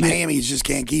you Them Hammies just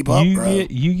can't keep up, bro.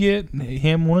 You get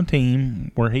him on a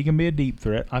team where he can be a deep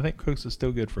threat. I think Cooks is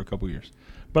still good for a couple years.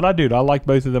 But I like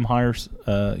both of them hires.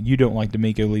 You don't like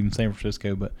D'Amico leaving San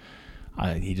Francisco, but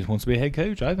he just wants to be a head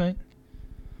coach, I think.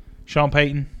 Sean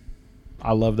Payton,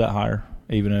 I love that hire,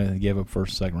 even though they gave up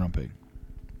first, second round pick.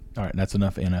 All right, that's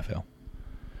enough NFL.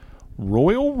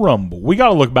 Royal Rumble. We got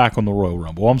to look back on the Royal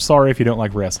Rumble. I'm sorry if you don't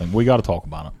like wrestling. We got to talk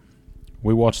about it.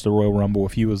 We watched the Royal Rumble.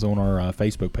 If you was on our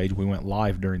Facebook page, we went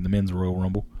live during the men's Royal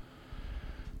Rumble.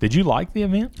 Did you like the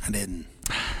event? I didn't.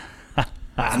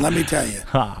 And let me tell you,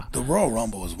 the Royal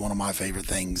Rumble is one of my favorite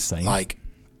things. Same. Like,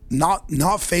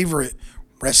 not favorite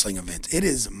wrestling events. It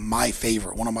is my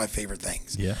favorite, one of my favorite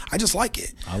things. Yeah. I just like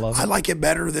it. I love it. I like it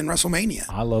better than WrestleMania.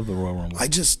 I love the Royal Rumble.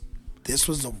 This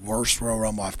was the worst Royal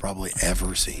Rumble I've probably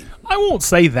ever seen. I won't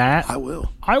say that. I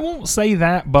will. I won't say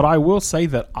that, but I will say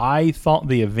that I thought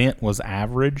the event was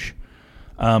average.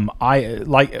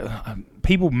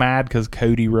 People mad because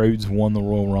Cody Rhodes won the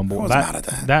Royal Rumble. I was mad at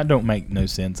that. That don't make no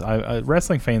sense.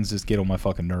 Wrestling fans just get on my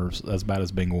fucking nerves as bad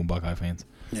as Bengal and Buckeye fans.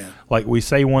 Yeah. Like, we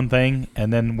say one thing,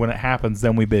 and then when it happens,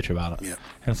 then we bitch about it. Yeah.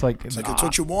 And it's like it's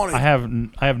what you wanted. I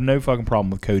have no fucking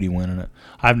problem with Cody winning it.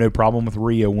 I have no problem with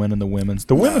Rhea winning the women's.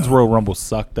 The women's Royal Rumble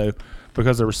sucked though,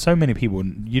 because there were so many people.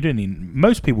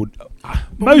 Most people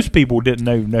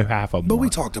didn't know half of them. But we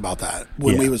talked about that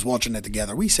when we was watching it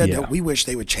together. We said that we wish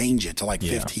they would change it to like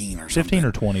 15 or something. 15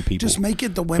 or 20 people. Just make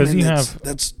it the women. You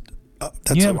that's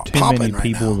you have too many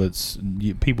people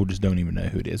right people just don't even know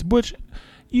who it is. Which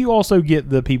you also get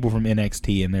the people from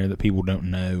NXT in there that people don't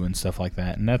know and stuff like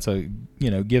that, and that's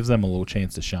gives them a little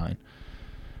chance to shine.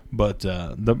 But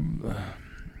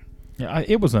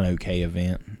it was an okay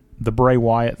event. The Bray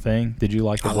Wyatt thing. Did you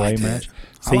like the Bray match?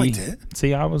 I liked it.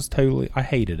 See, I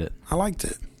hated it. I liked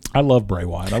it. I love Bray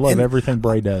Wyatt. I love everything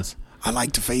Bray does. I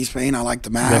like the face paint. I like the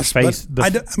mask.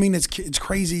 It's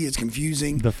crazy. It's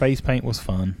confusing. The face paint was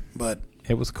fun, but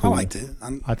it was cool. I liked it.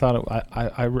 I thought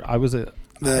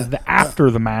after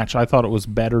the match, I thought it was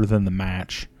better than the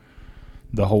match.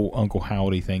 The whole Uncle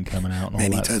Howdy thing coming out. And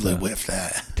man, all he that totally stuff. whiffed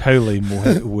that. Totally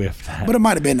whiffed that. But it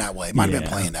might have been that way. It might have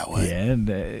been playing that way. Yeah, and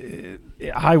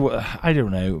I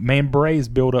don't know. Man, Bray's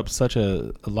built up such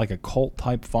a cult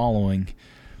type following.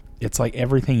 It's like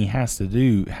everything he has to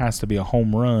do has to be a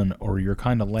home run, or you're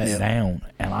kind of let down.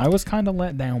 And I was kind of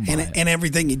let down by it. And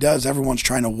everything he does, everyone's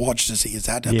trying to watch to see, is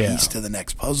that the piece to the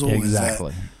next puzzle?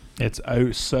 Exactly. It's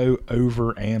so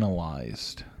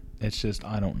overanalyzed. It's just,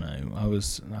 I don't know.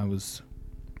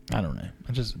 I don't know.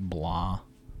 I just blah.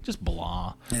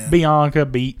 Yeah. Bianca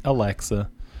beat Alexa.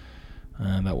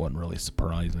 That wasn't really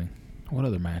surprising. What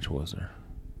other match was there?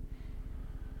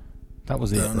 That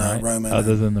was it, right? Roman,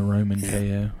 other than the Roman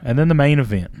KO. And then the main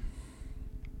event,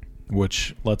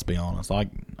 which, let's be honest,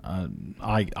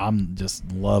 I'm just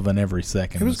loving every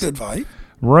second. It was a good fight.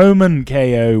 Roman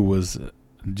KO was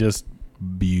just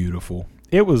beautiful.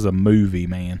 It was a movie,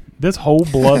 man. This whole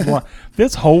bloodline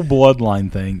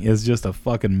thing is just a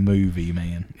fucking movie,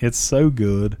 man. It's so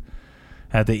good.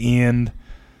 At the end,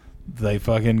 they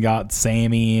fucking got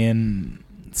Sammy in.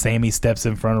 Sammy steps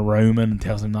in front of Roman and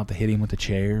tells him not to hit him with the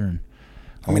chair.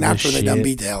 And after they done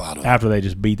beat the hell out of him. After they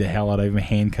just beat the hell out of him,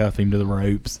 handcuffed him to the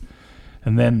ropes.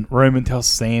 And then Roman tells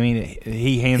Sammy that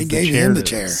he hands the chair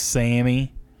to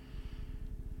Sammy.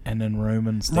 And then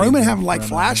Roman having like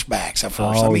flashbacks at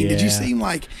first. Did you see him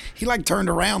like he like turned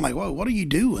around like, whoa, what are you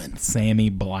doing?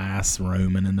 Sammy blasts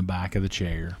Roman in the back of the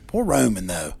chair. Poor Roman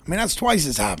though. I mean, that's twice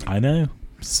it's happened. I know.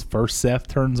 First Seth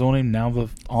turns on him. Now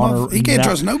he can't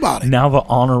trust nobody. Now the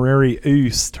honorary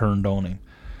Oos turned on him.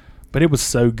 But it was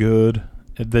so good.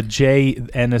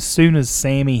 And as soon as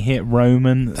Sammy hit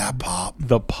Roman,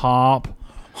 the pop.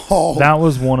 Oh. That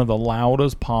was one of the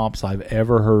loudest pops I've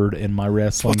ever heard in my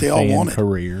wrestling fan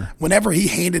career. Whenever he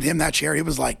handed him that chair, it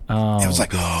was like, oh,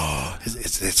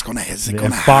 it's going to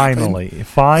happen. Finally going to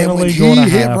happen. When he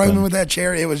hit Roman with that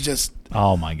chair, it was just,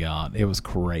 oh my God, it was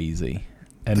crazy.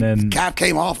 And then the cap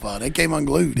came off, bud. It came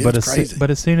unglued. It was crazy.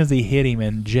 But as soon as he hit him,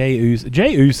 and Jey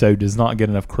Uso does not get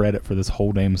enough credit for this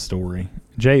whole damn story.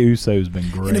 Jey Uso's been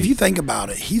great. And if you think about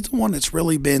it, he's the one that's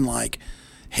really been like.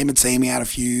 Him and Sammy had a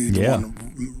feud,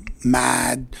 one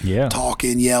mad,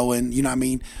 talking, yelling, you know what I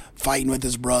mean, fighting with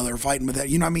his brother, fighting with that,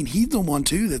 you know what I mean. He's the one,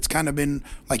 too, that's kind of been,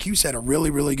 like you said, a really,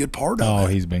 really good part of it. Oh,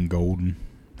 he's been golden.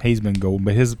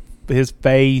 But his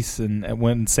face, and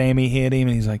when Sammy hit him,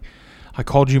 and he's like, I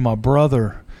called you my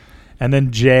brother. And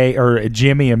then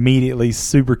Jimmy immediately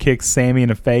super kicks Sammy in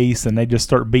the face, and they just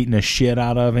start beating the shit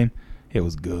out of him. It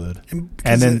was good.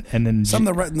 And then some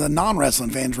of the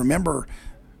non-wrestling fans remember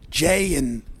Jay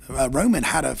and Roman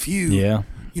had a feud, you know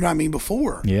what I mean,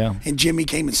 before. Yeah. And Jimmy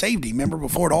came and saved him. Remember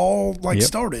before it all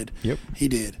started? Yep. He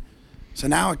did. So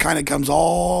now it kind of comes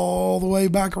all the way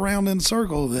back around in a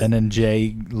circle. And then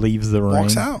Jay leaves the ring.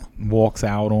 Walks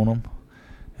out on him.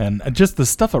 And just the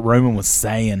stuff that Roman was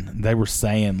saying, they were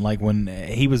saying, like when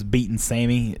he was beating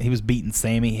Sammy,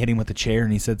 hit him with a chair,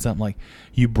 and he said something like,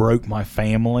 you broke my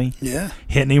family. Yeah.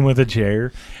 Hitting him with a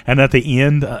chair. And at the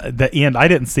end, I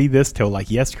didn't see this till like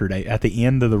yesterday. At the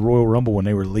end of the Royal Rumble when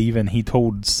they were leaving, he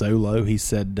told Solo, he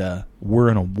said, we're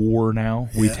in a war now.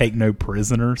 We take no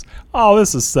prisoners. Oh,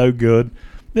 this is so good.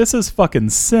 This is fucking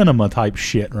cinema type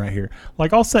shit right here.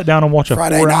 Like, I'll sit down and watch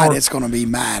Friday a 4 hour. Night, it's going to be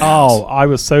mad. Oh, I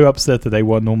was so upset that they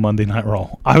wasn't on Monday Night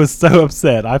Raw. I was so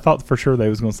upset. I thought for sure they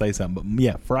was going to say something. But,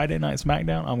 yeah, Friday Night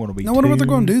SmackDown, I'm going to be I wonder what they're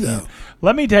going to do, though.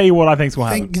 Let me tell you what I think's going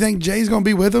to happen. You think Jay's going to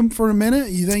be with them for a minute?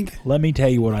 You think? Let me tell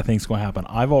you what I think's going to happen.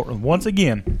 Once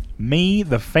again, me,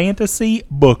 the fantasy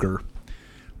booker,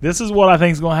 this is what I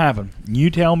think's going to happen. You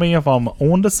tell me if I'm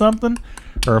onto something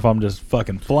or if I'm just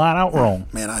fucking flat out wrong.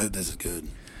 Man, I hope this is good.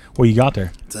 What you got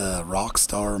there? It's a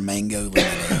Rockstar Mango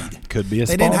Lemonade. Could be a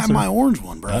sponsor. They didn't have my orange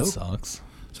one, bro. That sucks.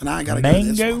 So now I got to go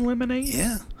this Mango one. lemonade?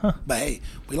 Yeah. Huh. But hey,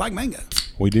 we like mango.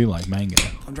 We do like mango.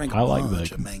 I'm drinking a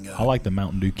bunch of mango. I like the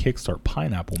Mountain Dew Kickstart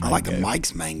pineapple mango. I like the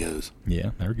Mike's mangoes.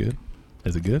 Yeah, they're good.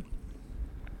 Is it good?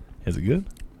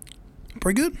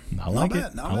 Pretty good. I like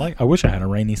it. I wish I had a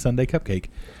rainy Sunday cupcake.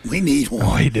 We need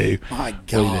one. We do. My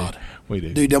God. We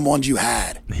do. Dude, them ones you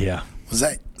had. Yeah. Was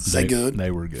they good?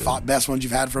 They were good. Best ones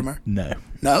you've had from her? No.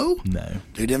 No? No.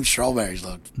 Dude, them strawberries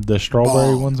looked. The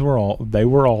strawberry ones were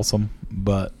awesome,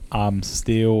 but I'm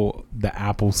still the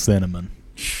apple cinnamon.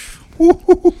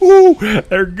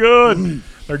 They're good.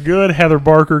 They're good. Heather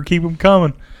Barker, keep them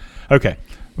coming. Okay.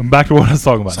 Back to what I was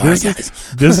talking about. Sorry,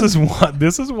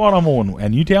 this is what I'm on,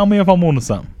 and you tell me if I'm on to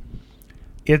something.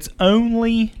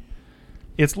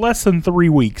 It's less than 3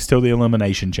 weeks till the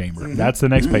Elimination Chamber. That's the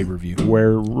next pay-per-view,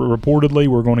 where reportedly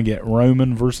we're going to get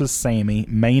Roman versus Sammy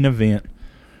main event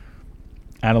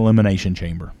at Elimination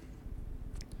Chamber.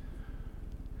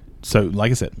 So,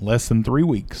 like I said, less than 3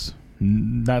 weeks.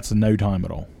 That's no time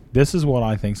at all. This is what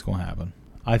I think is going to happen.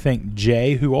 I think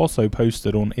Jay, who also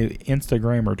posted on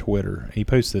Instagram or Twitter, he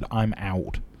posted, I'm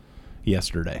out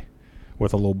yesterday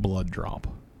with a little blood drop.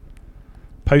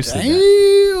 Posted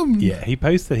that. Yeah, he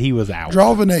posted he was out.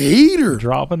 Dropping the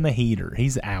heater.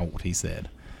 He's out, he said.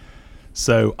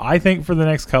 So I think for the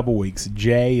next couple weeks,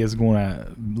 Jay is going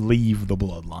to leave the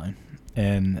bloodline.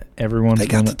 And everyone's They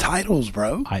got the titles,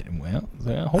 bro.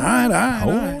 Hold on.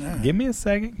 All right. Give me a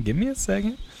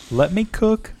second. Let me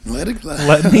cook. Let me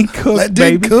cook, Let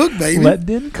baby. Let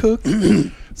them cook.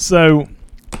 So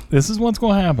this is what's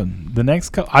going to happen. The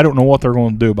next I don't know what they're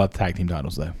going to do about the tag team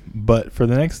titles, though. But for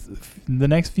the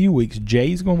next few weeks,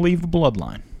 Jay's going to leave the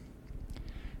bloodline.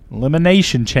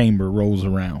 Elimination Chamber rolls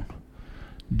around.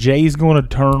 Jay's going to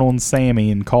turn on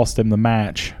Sammy and cost him the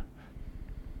match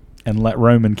and let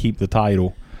Roman keep the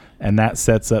title. And that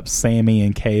sets up Sammy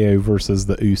and KO versus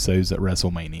the Usos at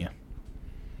WrestleMania.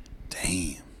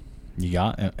 Damn.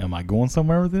 Am I going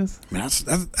somewhere with this? I mean,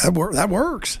 that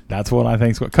works. That's what I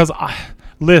think. Because I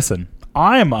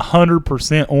am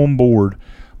 100% on board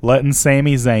letting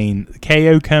Sami Zayn,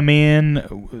 KO come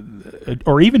in,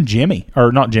 or even Jay.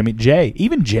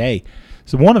 Even Jay.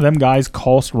 So one of them guys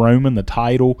cost Roman the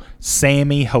title.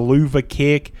 Sammy, haluva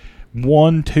kick.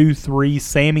 1, 2, 3.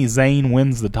 Sami Zayn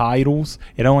wins the titles.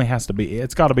 It only has to be.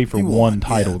 It's got to be for one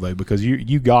title though, because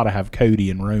you got to have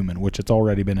Cody and Roman, which it's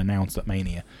already been announced at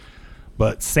Mania.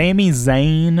 But Sami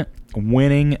Zayn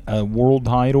winning a world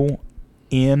title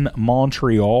in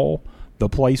Montreal, the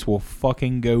place will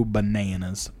fucking go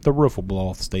bananas. The roof will blow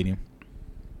off the stadium.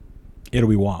 It'll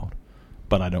be wild,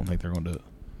 but I don't think they're going to do it.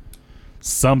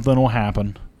 Something will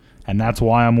happen, and that's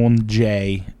why I'm on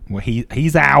Jay. Well,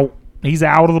 he's out. He's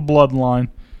out of the bloodline.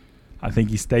 I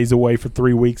think he stays away for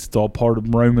 3 weeks. It's all part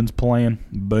of Roman's plan.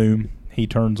 Boom. He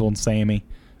turns on Sammy.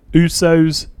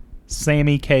 Usos,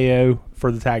 Sammy KO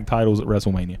for the tag titles at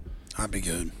WrestleMania. That'd be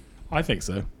good. I think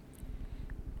so.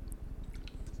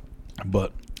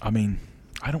 But, I mean,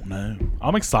 I don't know.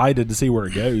 I'm excited to see where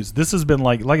it goes. This has been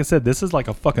like I said, this is like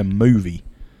a fucking movie.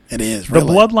 It is, really.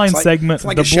 The Bloodline segment, it's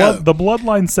like a show. The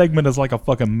Bloodline segment is like a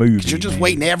fucking movie. You're just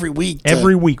waiting every week.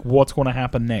 Every week, what's going to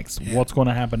happen next? Yeah. What's going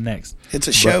to happen next? It's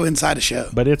a show inside a show.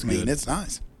 But it's good. It's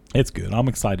nice. It's good. I'm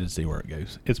excited to see where it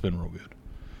goes. It's been real good.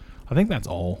 I think that's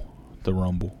all. The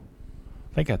Rumble.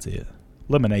 I think that's it.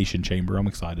 Elimination Chamber. I'm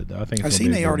excited though. I think I've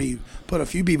seen they already put a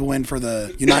few people in for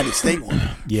the United States one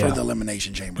for the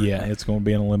Elimination Chamber. Yeah, it's going to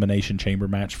be an Elimination Chamber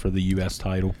match for the U.S.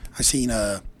 title. I seen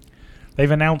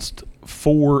they've announced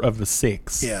 4 of the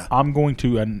 6. Yeah. I'm going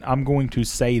to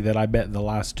say that I bet the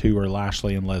last 2 are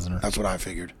Lashley and Lesnar. That's what I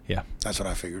figured. Yeah. That's what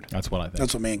I figured. That's what I think.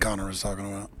 That's what me and Connor was talking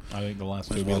about. I think the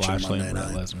last 2 will be Lashley and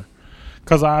Lesnar.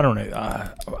 Because I don't know.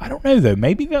 I don't know, though.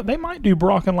 Maybe they might do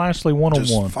Brock and Lashley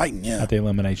one-on-one fighting, at the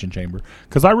Elimination Chamber.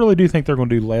 Because I really do think they're going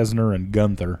to do Lesnar and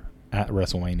Gunther at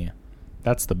WrestleMania.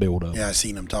 That's the build-up. Yeah, I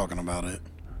seen them talking about it.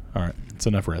 All right. It's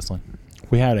enough wrestling.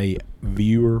 We had a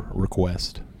viewer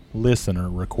request, listener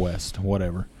request,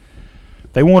 whatever.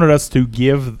 They wanted us to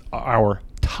give our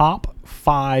top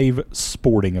 5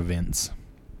 sporting events.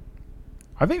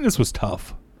 I think this was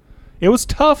tough. It was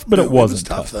tough, but it wasn't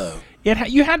tough, though.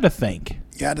 You had to think.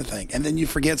 You had to think. And then you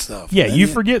forget stuff. Yeah, you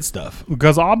forget stuff.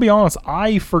 Because I'll be honest,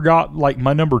 I forgot like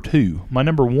my number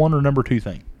 1 or number 2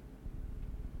 thing.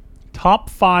 Top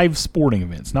 5 sporting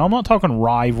events. Now, I'm not talking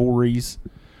rivalries.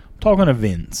 I'm talking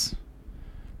events.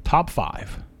 Top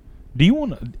 5. Do we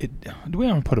want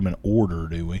to put them in order,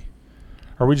 do we?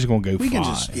 Or are we just going to go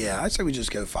 5? I say we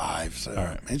just go 5. So all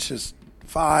right. It's just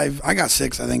 5. I got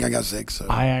 6. I think I got 6. So.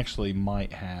 I actually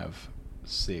might have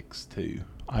 6 too.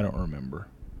 I don't remember.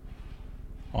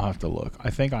 I'll have to look. I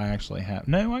think I actually have.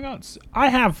 No, I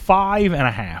have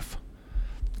 5.5.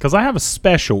 Because I have a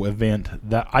special event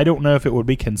that I don't know if it would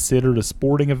be considered a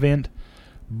sporting event,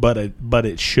 but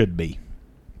it should be.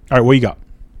 All right, what you got?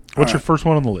 What's your first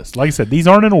one on the list? Like I said, these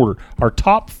aren't in order. Our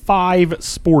top 5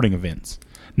 sporting events.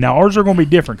 Now, ours are going to be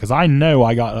different because I know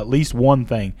I got at least one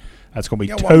thing that's going to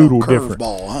be total different.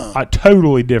 Ball, huh?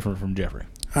 Totally different from Jeffrey.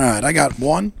 All right, I got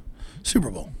 1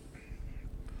 Super Bowl.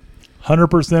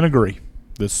 100% agree.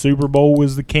 The Super Bowl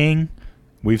was the king.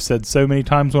 We've said so many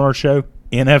times on our show,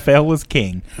 NFL is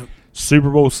king. Yep. Super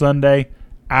Bowl Sunday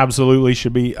absolutely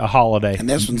should be a holiday. And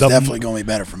this one's definitely going to be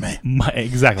better for me.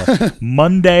 Exactly.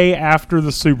 Monday after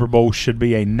the Super Bowl should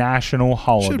be a national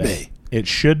holiday. It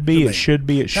should be. That should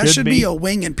be a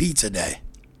wing and pizza day.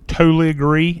 Totally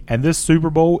agree. And this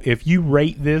Super Bowl, if you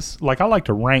rate this, like I like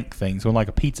to rank things on like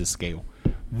a pizza scale.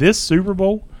 This Super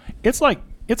Bowl, it's like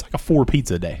a 4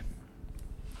 pizza day.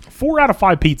 4 out of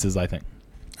 5 pizzas, I think.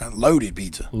 Loaded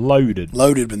pizza. Loaded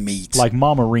with meats. Like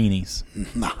Mama Rini's.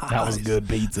 Nice. That was good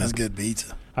pizza. That's good pizza.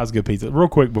 That was good pizza. Real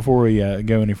quick, before we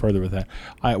go any further with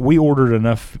that, we ordered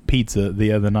enough pizza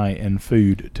the other night and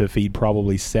food to feed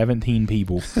probably 17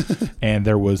 people. And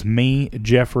there was me,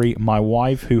 Jeffrey, my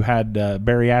wife who had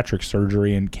bariatric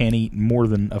surgery and can't eat more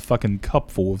than a fucking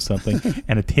cupful of something,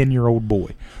 and a 10-year-old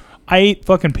boy. I ate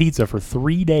fucking pizza for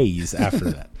 3 days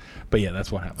after that. But yeah,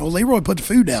 that's what happened. Oh, Leroy put the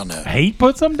food down now. He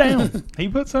put some down.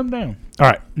 All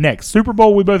right, next. Super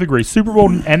Bowl, we both agree. Super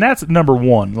Bowl, and that's number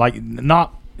 1. We're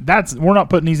not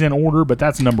putting these in order, but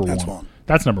that's number 1.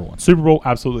 That's number 1. Super Bowl,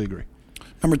 absolutely agree.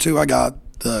 Number 2, I got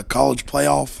the college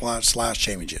playoff /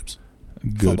 championships.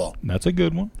 Good. Football. That's a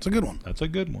good one. It's a good one. That's a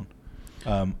good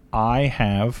one. I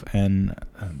have, and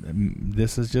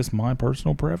this is just my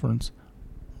personal preference,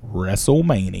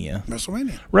 WrestleMania.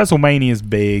 WrestleMania is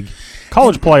big.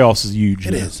 College playoffs is huge.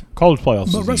 It is. College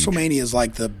playoffs but is WrestleMania huge. is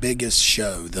like the biggest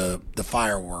show, the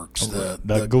fireworks, the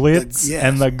glitz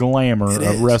and the glamour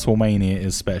of WrestleMania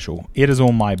is special. It is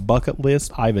on my bucket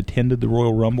list. I've attended the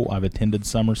Royal Rumble. I've attended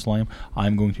SummerSlam.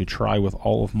 I'm going to try with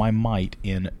all of my might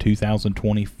in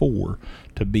 2024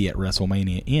 to be at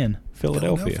WrestleMania in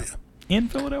Philadelphia. in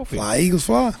Philadelphia. Fly, Eagles,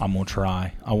 fly. I'm going to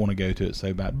try. I want to go to it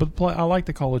so bad. But I like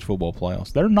the college football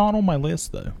playoffs. They're not on my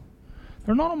list, though.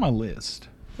 They're not on my list.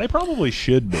 They probably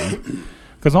should be.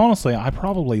 Because, honestly, I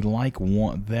probably like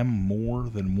them more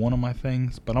than one of my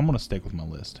things. But I'm going to stick with my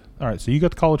list. All right, so you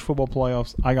got the college football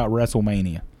playoffs. I got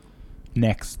WrestleMania.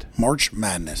 Next. March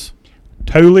Madness.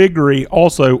 Totally agree.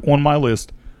 Also on my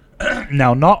list.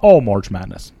 Now, not all March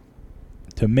Madness.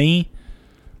 To me,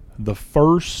 the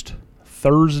first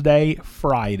Thursday,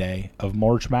 Friday of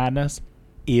March Madness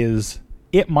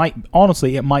it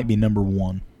might be number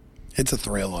one. It's a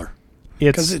thriller.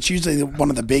 Because it's usually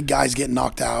one of the big guys getting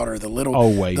knocked out, or the little,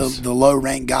 always the low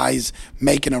ranked guys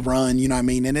making a run. You know what I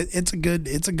mean? And it's a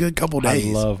good couple days. I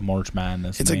love March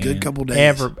Madness. It's a good couple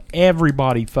days.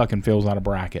 Everybody fucking fills out a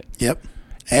bracket. Yep.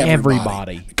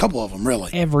 Everybody. A couple of them,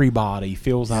 really. Everybody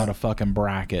fills out a fucking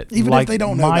bracket. Even if they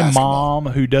don't know basketball. My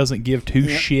mom, who doesn't give two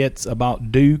shits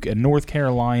about Duke and North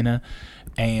Carolina,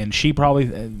 and she'd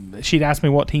ask me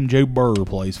what team Joe Burrow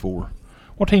plays for.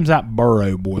 What team's that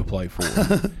Burrow boy play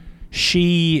for?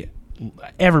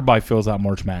 Everybody fills out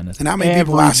March Madness. And how many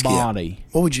people ask you,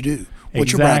 what would you do?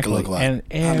 What's your bracket look like? And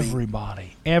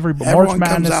everybody. March Madness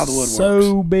comes out of the woodworks.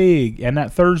 So big. And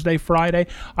that Thursday, Friday,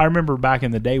 I remember back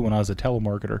in the day when I was a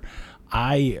telemarketer,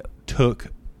 I took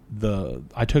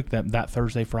that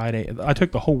Thursday, Friday. I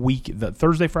took the whole week, the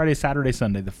Thursday, Friday, Saturday,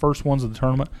 Sunday, the first ones of the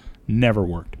tournament, never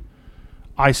worked.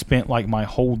 I spent like my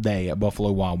whole day at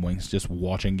Buffalo Wild Wings just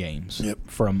watching games. Yep.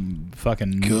 From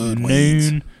fucking good noon.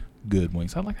 Wings. Good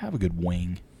wings. I'd like to have a good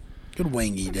wing. Good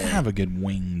wingy day. Have a good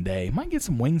wing day. Might get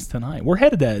some wings tonight. We're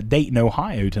headed to Dayton,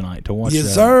 Ohio tonight to watch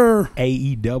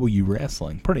AEW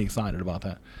wrestling. Pretty excited about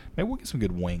that. Maybe we'll get some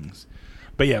good wings.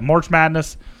 But yeah, March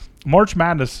Madness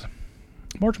honestly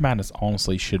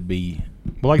should be.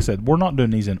 Well, like I said, we're not doing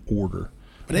these in order.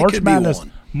 But it could be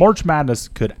one. March Madness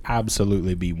could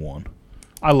absolutely be one.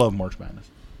 I love March Madness.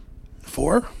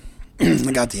 4.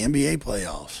 I got the NBA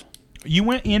playoffs. You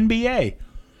went NBA.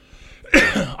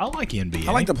 I like NBA.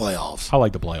 I like the playoffs. I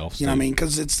like the playoffs. You know what I mean?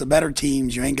 Because it's the better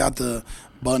teams. You ain't got the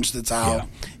bunch that's out. Yeah.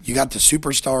 You got the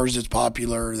superstars that's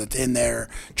popular, that's in there,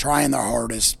 trying their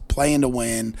hardest, playing to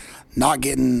win, not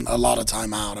getting a lot of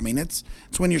time out. I mean, it's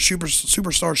when your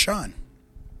superstars shine.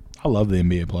 I love the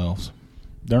NBA playoffs.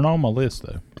 They're not on my list,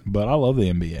 though. But I love the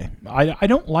NBA. I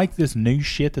don't like this new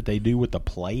shit that they do with the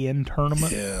play-in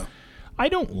tournament. Yeah. I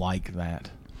don't like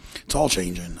that. It's all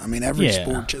changing. I mean, every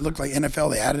sport. It looked like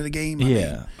NFL. They added a game.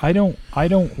 I don't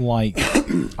like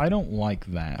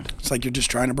that. It's like you're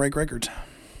just trying to break records.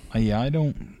 I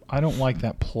don't like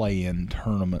that play-in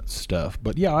tournament stuff.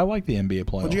 But yeah, I like the NBA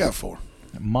playoffs. What'd you have for?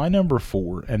 My number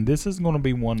 4, and this is going to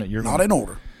be one that you're not in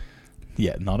order.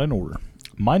 Yeah, not in order.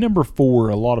 My number 4.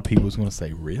 A lot of people is going to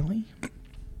say, really?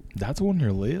 That's on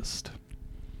your list?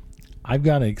 I've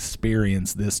got to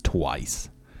experience this twice.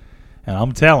 And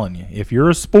I'm telling you, if you're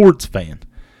a sports fan,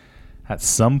 at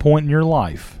some point in your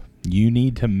life, you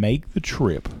need to make the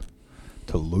trip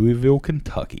to Louisville,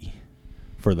 Kentucky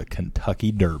for the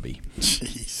Kentucky Derby.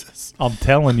 Jesus. I'm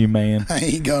telling you, man. I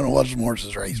ain't going to watch some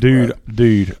horses race,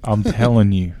 Dude, I'm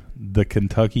telling you, the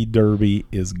Kentucky Derby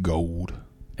is gold.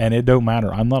 And it don't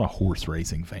matter. I'm not a horse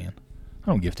racing fan.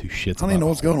 I don't give two shits about it. I don't even know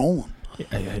what's going on.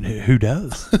 Who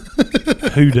does?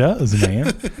 Who does,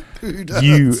 man? Who does?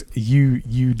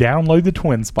 You download the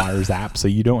Twin Spires app so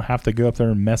you don't have to go up there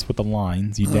and mess with the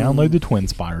lines. You download the Twin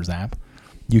Spires app.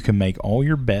 You can make all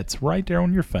your bets right there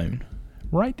on your phone,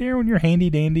 right there on your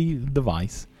handy dandy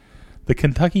device. The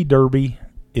Kentucky Derby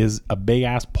is a big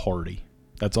ass party.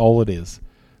 That's all it is.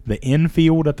 The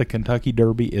infield at the Kentucky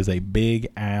Derby is a big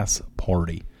ass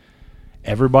party.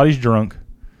 Everybody's drunk.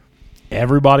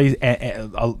 Everybody's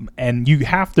and you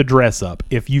have to dress up.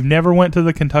 If you've never went to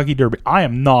the Kentucky Derby, I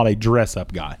am not a dress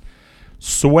up guy.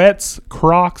 Sweats,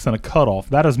 Crocs, and a cutoff.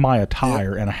 That is my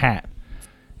attire and a hat.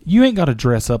 You ain't got to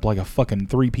dress up like a fucking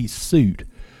 3-piece suit,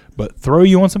 but throw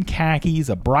you on some khakis,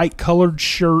 a bright colored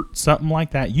shirt, something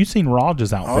like that. You seen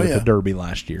Raj's outfit at the Derby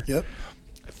last year. Yep.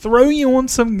 Throw you on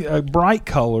some bright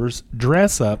colors,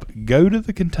 dress up, go to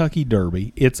the Kentucky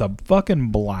Derby. It's a fucking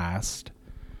blast.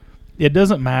 It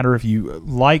doesn't matter if you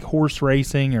like horse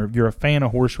racing or if you're a fan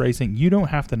of horse racing. You don't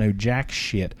have to know jack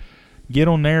shit. Get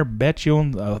on there, bet you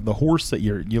on the horse that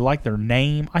you like their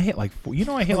name. I hit like you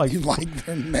like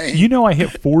their name. You know I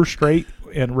hit 4 straight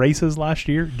in races last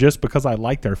year just because I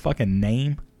like their fucking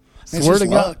name. Swear to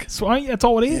God, that's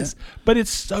all it is. Yeah. But it's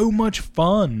so much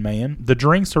fun, man. The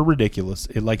drinks are ridiculous.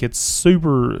 It's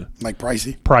super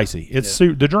pricey. It's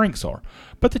the drinks are,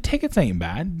 but the tickets ain't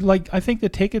bad. Like I think the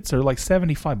tickets are like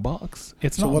 $75.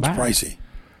 It's not bad. So what's pricey?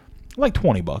 Like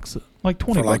 $20. Like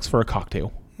 $20 for a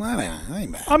cocktail. Well, that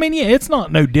ain't bad. I mean, yeah, it's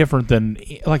not no different than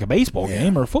like a baseball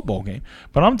game or a football game.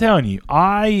 But I'm telling you,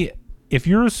 if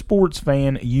you're a sports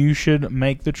fan, you should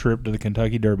make the trip to the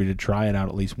Kentucky Derby to try it out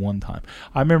at least one time.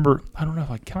 I remember, I don't know,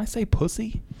 can I say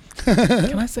pussy?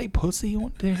 Can I say pussy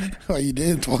on there? Oh, you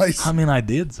did twice? I mean, I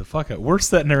did, so fuck it. We're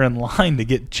sitting there in line to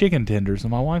get chicken tenders,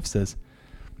 and my wife says,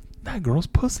 that girl's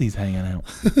pussy's hanging out.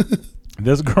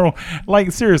 This girl,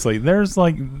 like, seriously, there's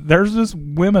just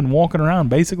women walking around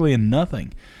basically in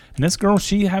nothing. And this girl,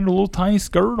 she had a little tiny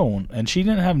skirt on, and she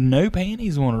didn't have no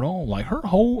panties on at all. Like, her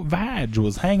whole vag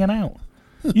was hanging out.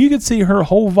 You could see her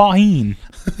whole vagine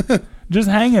just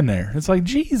hanging there. It's like,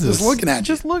 Jesus. Just looking at you.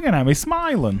 Just looking at me,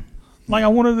 smiling. Like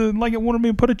it wanted me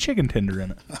to put a chicken tender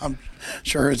in it. I'm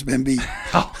sure it's been beat.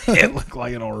 Oh, it looked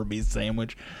like an R&B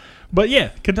sandwich. But yeah,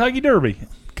 Kentucky Derby.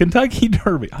 Kentucky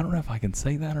Derby. I don't know if I can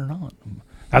say that or not.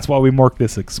 That's why we mark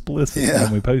this explicit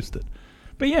when we post it.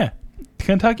 But yeah,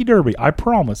 Kentucky Derby. I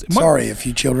promise. Sorry if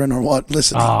you children are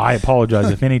listening. I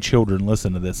apologize if any children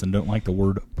listen to this and don't like the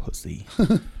word pussy.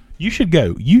 You should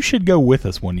go. You should go with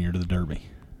us one year to the Derby.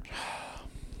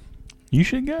 You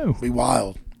should go. Be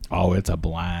wild. Oh, it's a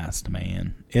blast,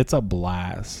 man. It's a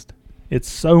blast.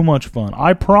 It's so much fun.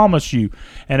 I promise you.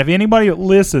 And if anybody that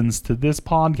listens to this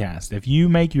podcast, if you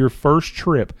make your first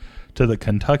trip to the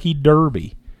Kentucky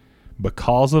Derby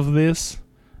because of this,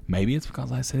 maybe it's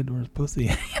because I said there was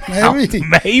pussy.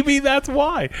 Maybe that's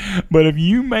why. But if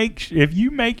you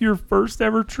make your first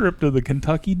ever trip to the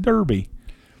Kentucky Derby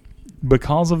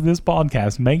because of this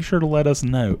podcast, make sure to let us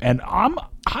know. And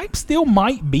I still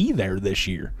might be there this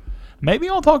year. Maybe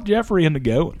I'll talk Jeffrey into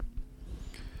going.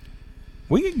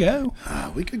 We could go.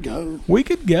 We could go. We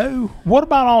could go. What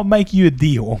about I'll make you a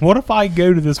deal? What if I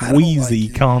go to this Wheezy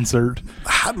concert?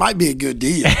 That might be a good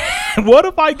deal. What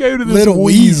if I go to this Little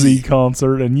Wheezy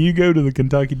concert and you go to the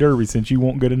Kentucky Derby since you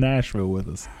won't go to Nashville with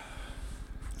us?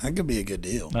 That could be a good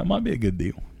deal. That might be a good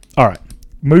deal. All right.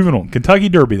 Moving on. Kentucky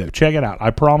Derby, though. Check it out. I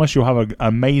promise you'll have an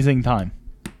amazing time.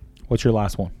 What's your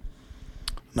last one?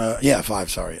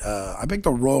 5, sorry. I picked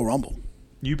the Royal Rumble.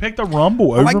 You picked the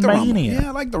Rumble over Mania. Yeah,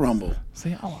 I like the Rumble.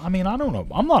 See, I mean, I don't know.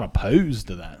 I'm not opposed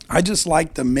to that. I just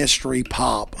like the mystery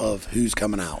pop of who's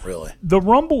coming out, really. The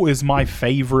Rumble is my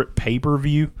favorite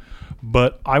pay-per-view,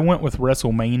 but I went with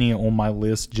WrestleMania on my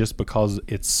list just because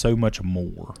it's so much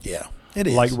more. Yeah, it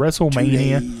is. Like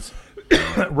WrestleMania,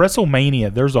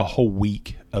 there's a whole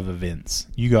week of events.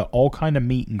 You got all kind of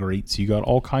meet and greets. You got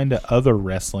all kind of other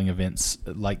wrestling events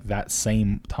like that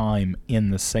same time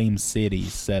in the same city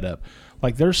set up.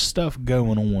 Like, there's stuff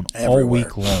going on all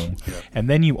week long. Yeah. And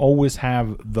then you always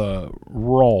have the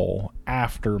Raw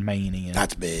after Mania.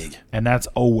 That's big. And that's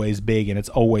always big, and it's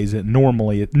always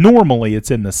normally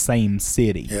it's in the same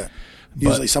city. Yeah.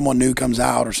 Usually someone new comes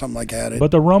out or something like that.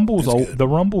 But the Rumble's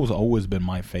always been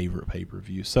my favorite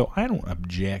pay-per-view, so I don't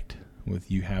object with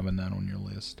you having that on your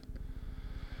list.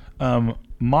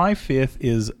 My fifth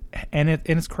is, and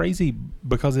it's crazy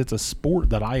because it's a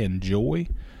sport that I enjoy,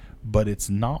 but it's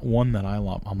not one that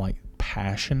I'm like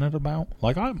passionate about.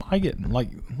 Like I get, like,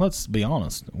 let's be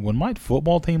honest, when my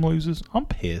football team loses, I'm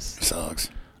pissed. It sucks.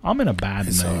 I'm in a bad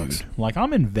mood. Sucks. Like,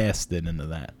 I'm invested into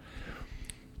that.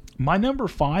 My number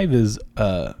 5 is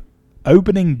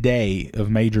opening day of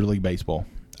Major League Baseball.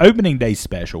 Opening day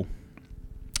special.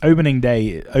 Opening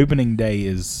day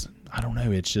is, I don't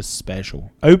know, it's just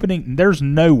special. There's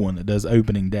no one that does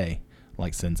opening day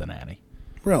like Cincinnati.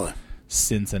 Really?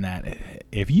 Cincinnati.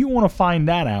 If you want to find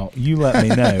that out, you let me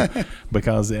know,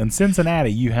 because in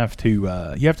Cincinnati you have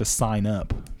to sign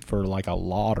up for like a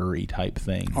lottery type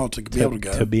thing. Oh, to be able to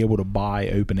go. To be able to buy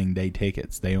opening day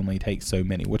tickets. They only take so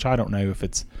many, which I don't know if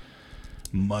it's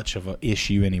much of an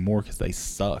issue anymore because they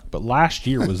suck. But last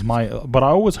year was but I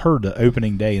always heard that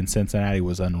opening day in Cincinnati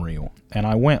was unreal. And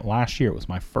I went last year. It was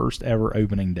my first ever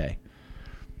opening day.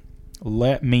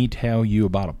 Let me tell you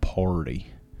about a party.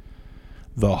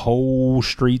 The whole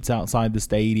streets outside the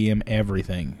stadium,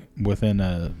 everything within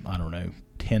a,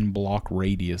 10-block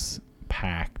radius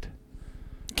packed.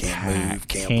 Can't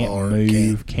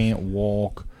move, can't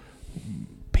walk.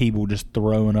 People just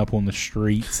throwing up on the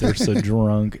streets. They're so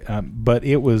drunk. But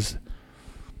it was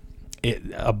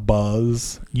a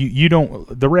buzz. You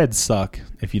don't. The Reds suck.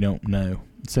 If you don't know,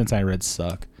 Cincinnati Reds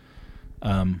suck.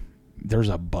 There's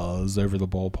a buzz over the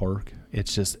ballpark.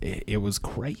 It's just it was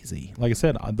crazy. Like I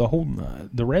said,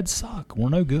 the Reds suck. We're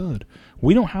no good.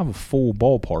 We don't have a full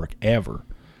ballpark ever.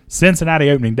 Cincinnati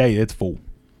opening day, it's full.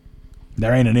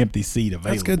 There ain't an empty seat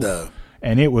available. That's good though.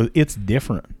 And it's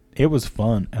different. It was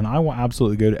fun, and I will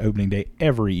absolutely go to opening day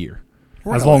every year,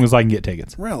 as long as I can get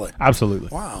tickets. Really? Absolutely.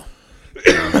 Wow.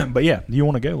 But yeah, you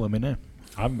want to go? Let me know.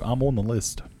 I'm on the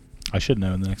list. I should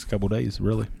know in the next couple of days,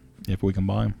 really, if we can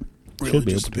buy them. Really, Should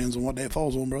be just able to. depends on what day it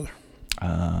falls on, brother.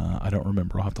 I don't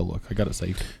remember. I'll have to look. I got it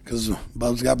saved. Because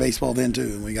Bub's got baseball then, too,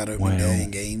 and we got opening day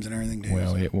and games and everything, too.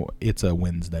 Well, it's a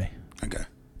Wednesday. Okay.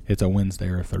 It's a Wednesday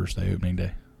or a Thursday opening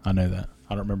day. I know that.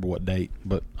 I don't remember what date,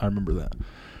 but I remember that.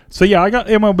 So, yeah, I got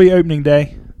MLB opening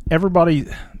day. Everybody,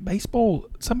 baseball,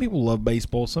 some people love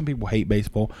baseball. Some people hate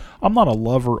baseball. I'm not a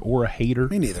lover or a hater.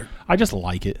 Me neither. I just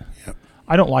like it. Yep.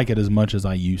 I don't like it as much as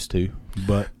I used to,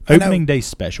 but opening day's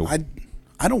special.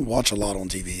 I don't watch a lot on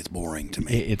TV. It's boring to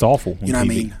me. It's awful on You know TV.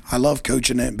 what I mean? I love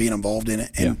coaching it and being involved in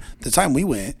it. And the time we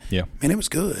went, man, it was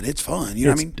good. It's fun. You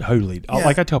know what I mean? Totally. Yeah.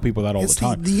 Like I tell people that all It's the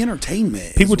time. the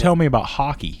entertainment. People tell me about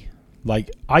hockey.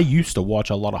 Like, I used to watch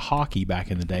a lot of hockey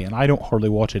back in the day, and I don't hardly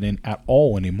watch it at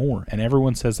all anymore. And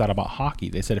everyone says that about hockey.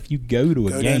 They said if you go to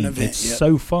a game, it's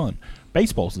so fun.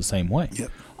 Baseball's the same way.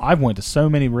 Yep. I've went to so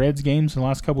many Reds games in the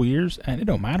last couple of years, and it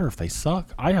don't matter if they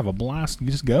suck. I have a blast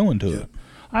just going to it.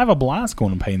 I have a blast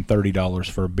going and paying $30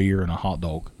 for a beer and a hot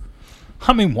dog.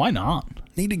 I mean, why not?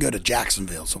 Need to go to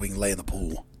Jacksonville so we can lay in the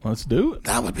pool. Let's do it.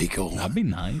 That would be cool. That'd be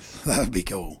nice. That would be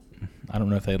cool. I don't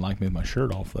know if they'd like me with my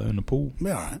shirt off, though, in the pool. Be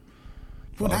all right.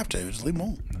 You wouldn't have to. Just leave them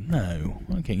on. No,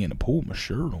 I can't get in the pool with my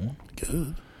shirt on.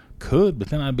 Good. But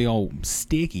then I'd be all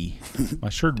sticky. My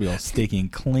shirt would be all sticky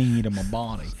and clingy to my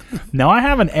body. Now I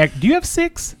have do you have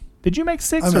 6? Did you make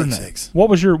 6 I or made no? 6. What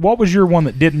was your one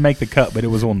that didn't make the cut but it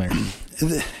was on there?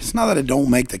 It's not that it don't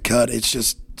make the cut. It's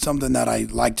just something that I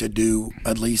like to do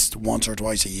at least once or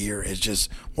twice a year. Is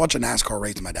just watch a NASCAR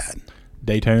race with my dad.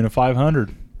 Daytona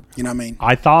 500. You know what I mean?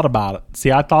 I thought about it.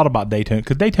 See, I thought about Daytona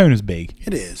because Daytona's big.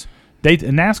 It is.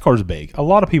 NASCAR's big. A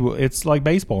lot of people, it's like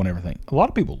baseball and everything. A lot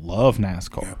of people love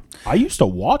NASCAR. Yeah. I used to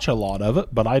watch a lot of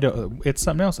it, but I don't. It's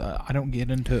something else. I don't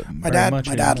get into it very much.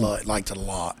 My dad liked it a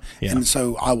lot, and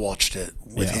so I watched it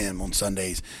with him on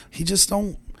Sundays. He just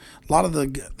don't. A lot of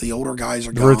the older guys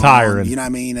are retiring. You know what I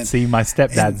mean? And, see, my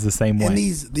stepdad's the same way. And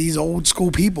these old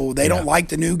school people, they don't like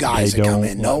the new guys that come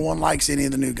in. No one likes any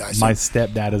of the new guys. So my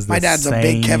stepdad is the same. My dad's a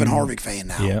big Kevin Harvick fan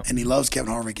now, and he loves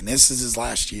Kevin Harvick, and this is his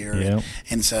last year.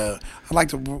 And so I like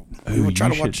to try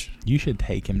to watch. You should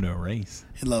take him to a race.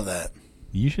 He'd love that.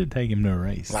 You should take him to a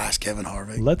race. Last Kevin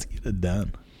Harvick. Let's get it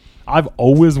done. I've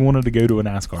always wanted to go to a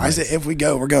NASCAR race. I said, if we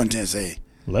go, we're going to Tennessee.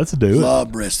 Let's do it.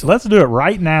 Love Bristol. Let's do it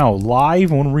right now,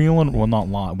 live on Reel and well, not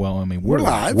live. Well, I mean, we're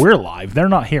live. We're live. They're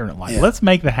not hearing it live. Yeah. Let's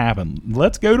make that happen.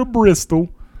 Let's go to Bristol.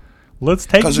 Let's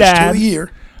take Dad. 'Cause there's 2 a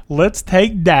year. Let's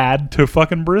take Dad to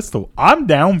fucking Bristol. I'm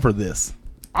down for this.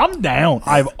 I'm down.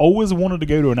 Yeah. I've always wanted to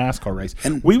go to a NASCAR race.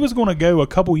 And we was going to go a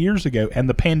couple years ago, and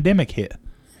the pandemic hit.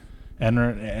 And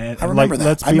I remember that.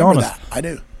 Let's be honest. I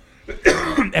do.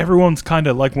 Everyone's kind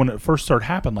of like when it first started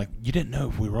happening, like you didn't know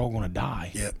if we were all going to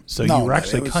die. Yep. So you were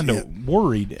actually kind of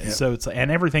worried. Yep. So it's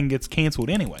and everything gets canceled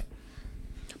anyway.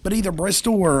 But either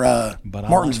Bristol or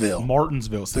Martinsville.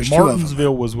 Martinsville. So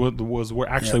Martinsville was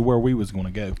where we was going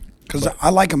to go. Because I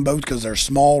like them both because they're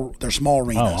small. They're small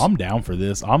arenas. Oh, I'm down for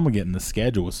this. I'm getting the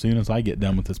schedule as soon as I get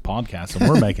done with this podcast, and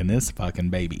we're making this fucking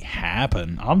baby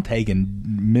happen. I'm taking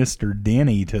Mr.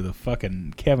 Denny to the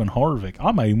fucking Kevin Harvick.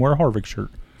 I might even wear a Harvick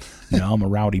shirt. No, I'm a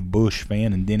Rowdy Bush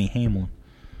fan and Denny Hamlin.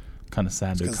 Kind of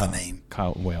sad to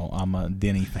Kyle. Well, I'm a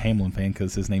Denny Hamlin fan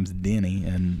because his name's Denny,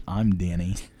 and I'm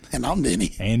Denny. And I'm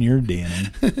Denny. And you're Denny.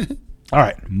 All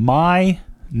right, my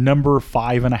number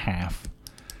 5.5.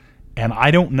 And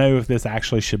I don't know if this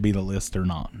actually should be the list or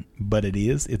not, but it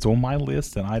is. It's on my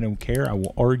list, and I don't care. I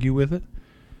will argue with it.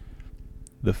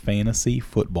 The fantasy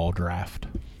football draft.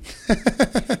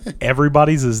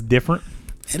 Everybody's is different.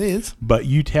 It is. But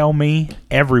you tell me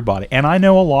everybody. And I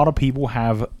know a lot of people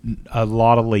have a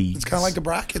lot of leagues. It's kind of like the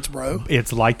brackets, bro.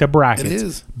 It's like the brackets. It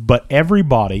is. But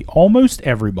everybody, almost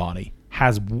everybody,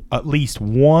 has at least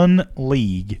one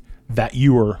league that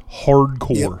you are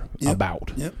hardcore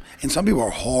about. Yep. And some people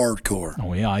are hardcore.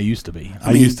 Oh, yeah, I used to be.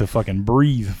 I used to fucking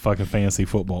breathe fucking fantasy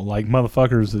football. Like,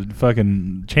 motherfuckers at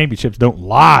fucking championships don't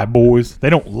lie, boys. They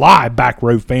don't lie, Back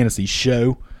Row Fantasy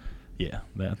Show. Yeah,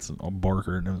 that's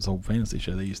Barker and his old fantasy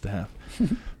show they used to have.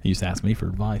 They used to ask me for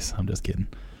advice. I'm just kidding.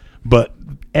 But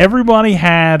everybody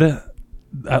had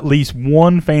at least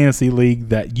one fantasy league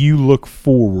that you look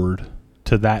forward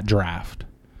to that draft.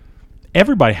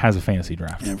 Everybody has a fantasy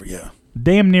draft.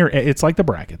 Damn near, it's like the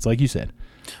brackets, like you said.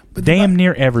 But damn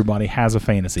near everybody has a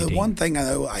fantasy team. The one thing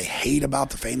I hate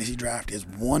about the fantasy draft is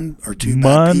one or two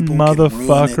bad people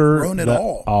motherfucker can ruin it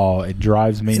all. Oh, it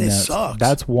drives me nuts. It sucks.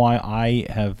 That's why I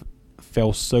have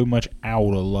fell so much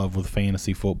out of love with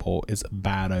fantasy football. It's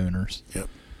bad owners. Yep.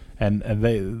 And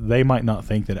they might not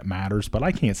think that it matters, but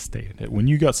I can't stand it. When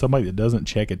you got somebody that doesn't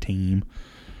check a team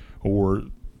or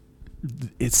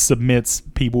it submits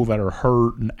people that are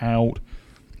hurt and out.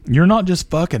 You're not just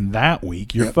fucking that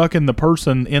week. You're fucking the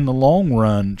person in the long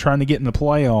run trying to get in the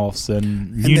playoffs,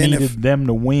 and you needed them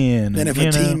to win. Then if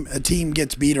a team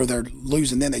gets beat or they're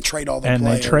losing, then they trade all the players. And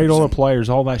they trade all the players,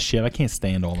 all that shit. I can't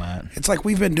stand all that. It's like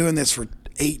we've been doing this for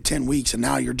 8-10 weeks, and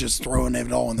now you're just throwing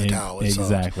it all in the towel.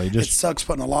 Exactly. It sucks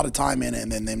putting a lot of time in it,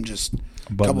 and then them just a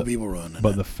couple people ruining it.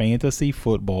 But the fantasy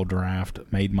football draft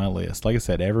made my list. Like I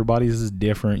said, everybody's is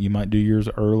different. You might do yours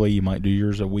early. You might do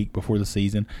yours a week before the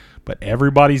season. But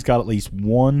everybody's got at least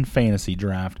one fantasy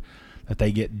draft that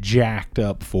they get jacked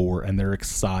up for, and they're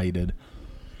excited.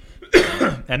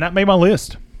 And that made my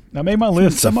list. That made my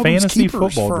list. Some the fantasy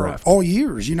football draft all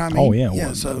years. You know what I mean?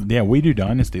 Oh yeah. We do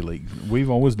dynasty leagues. We've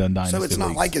always done dynasty leagues. So it's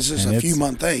not like it's just a few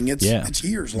month thing. It's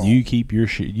years long. You keep your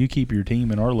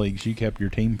team in our leagues. You kept your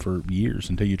team for years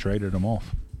until you traded them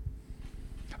off.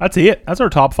 That's it. That's our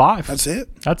top 5. That's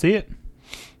it.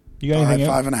 You got anything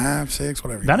else? 5.5, 6,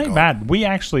 whatever. That ain't bad. We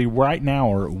actually right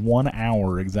now are 1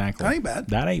 hour exactly.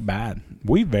 That ain't bad.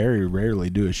 We very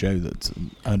rarely do a show that's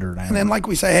under an hour. And then, like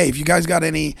we say, hey, if you guys got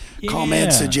any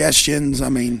comments, suggestions, I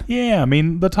mean,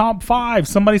 the top 5.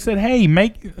 Somebody said, hey,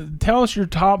 tell us your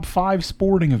top 5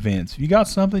 sporting events. If you got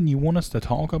something you want us to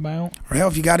talk about, or hell,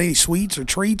 if you got any sweets or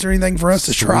treats or anything for us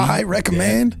to try,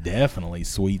 recommend. Definitely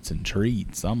sweets and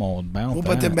treats. I'm all about that.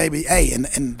 But then maybe, hey,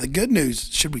 and the good news,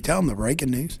 should we tell them the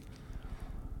breaking news?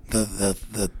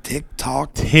 The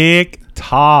TikTok.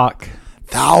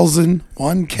 1,000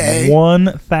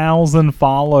 1,000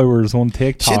 followers on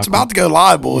TikTok. Shit's about to go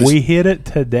live, boys. We hit it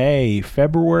today,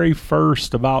 February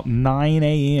 1st, about 9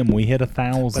 a.m. We hit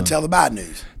 1,000. But tell the bad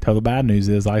news. The bad news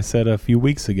is I said a few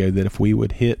weeks ago that if we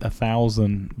would hit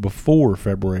 1,000 before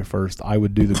February 1st, I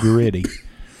would do the gritty.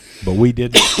 But we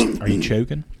didn't. Are you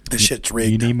choking? This shit's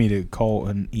rigged. You need me to call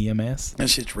an EMS? That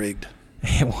shit's rigged.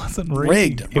 It wasn't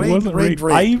rigged. It wasn't rigged.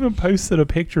 I even posted a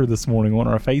picture this morning on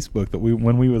our Facebook that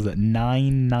when we was at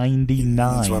 999.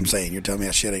 That's what I'm saying. You're telling me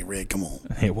that shit ain't rigged. Come on.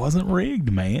 It wasn't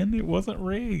rigged, man. It wasn't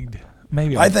rigged.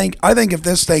 Maybe I think if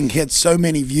this thing hits so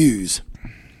many views,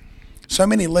 so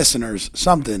many listeners,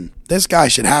 this guy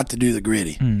should have to do the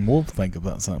gritty. We'll think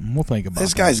about something.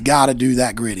 This guy's got to do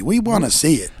that gritty. We want to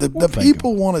see it. The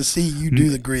people want to see you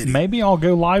do the gritty. Maybe I'll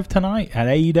go live tonight at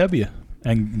AEW.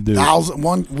 And do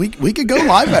we could go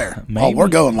live there. Oh, we're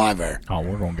going live there. Oh,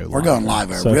 we're going to go live. We're going live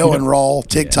there. So Real and Raw,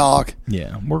 TikTok.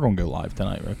 Yeah, we're going to go live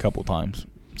tonight a couple times.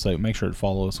 So make sure to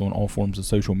follow us on all forms of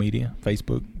social media,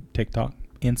 Facebook, TikTok,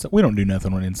 Insta. We don't do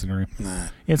nothing on Instagram. Nah.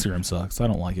 Instagram sucks. I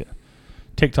don't like it.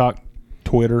 TikTok,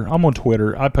 Twitter. I'm on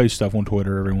Twitter. I post stuff on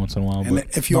Twitter every once in a while. And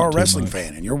if you are a wrestling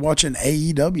fan and you're watching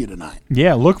AEW tonight.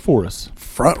 Yeah, look for us.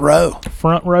 Front row.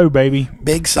 Front row, baby.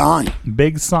 Big sign.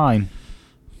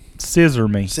 Scissor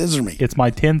me. It's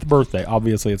my 10th birthday.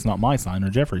 Obviously, it's not my sign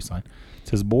or Jeffrey's sign. It's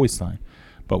his boy's sign.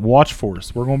 But watch for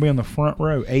us. We're going to be on the front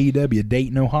row. AEW,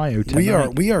 Dayton, Ohio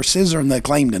tonight. We are scissoring the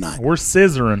Acclaimed tonight. We're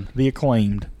scissoring the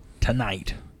Acclaimed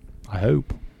tonight. I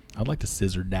hope. I'd like to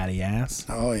scissor daddy ass.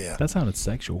 Oh, yeah. That sounded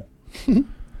sexual. That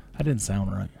didn't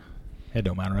sound right. It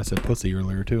don't matter. I said pussy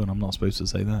earlier, too, and I'm not supposed to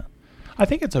say that. I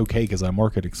think it's okay because I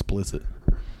mark it explicit.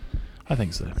 I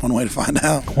think so. One way to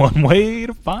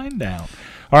find out.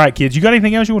 All right, kids. You got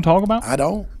anything else you want to talk about? I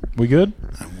don't. We good?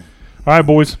 All right,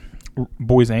 boys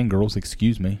and girls.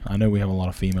 Excuse me. I know we have a lot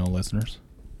of female listeners.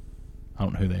 I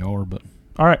don't know who they are, but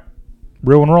all right.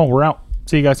 Real and Raw. We're out.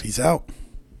 See you guys. Peace out.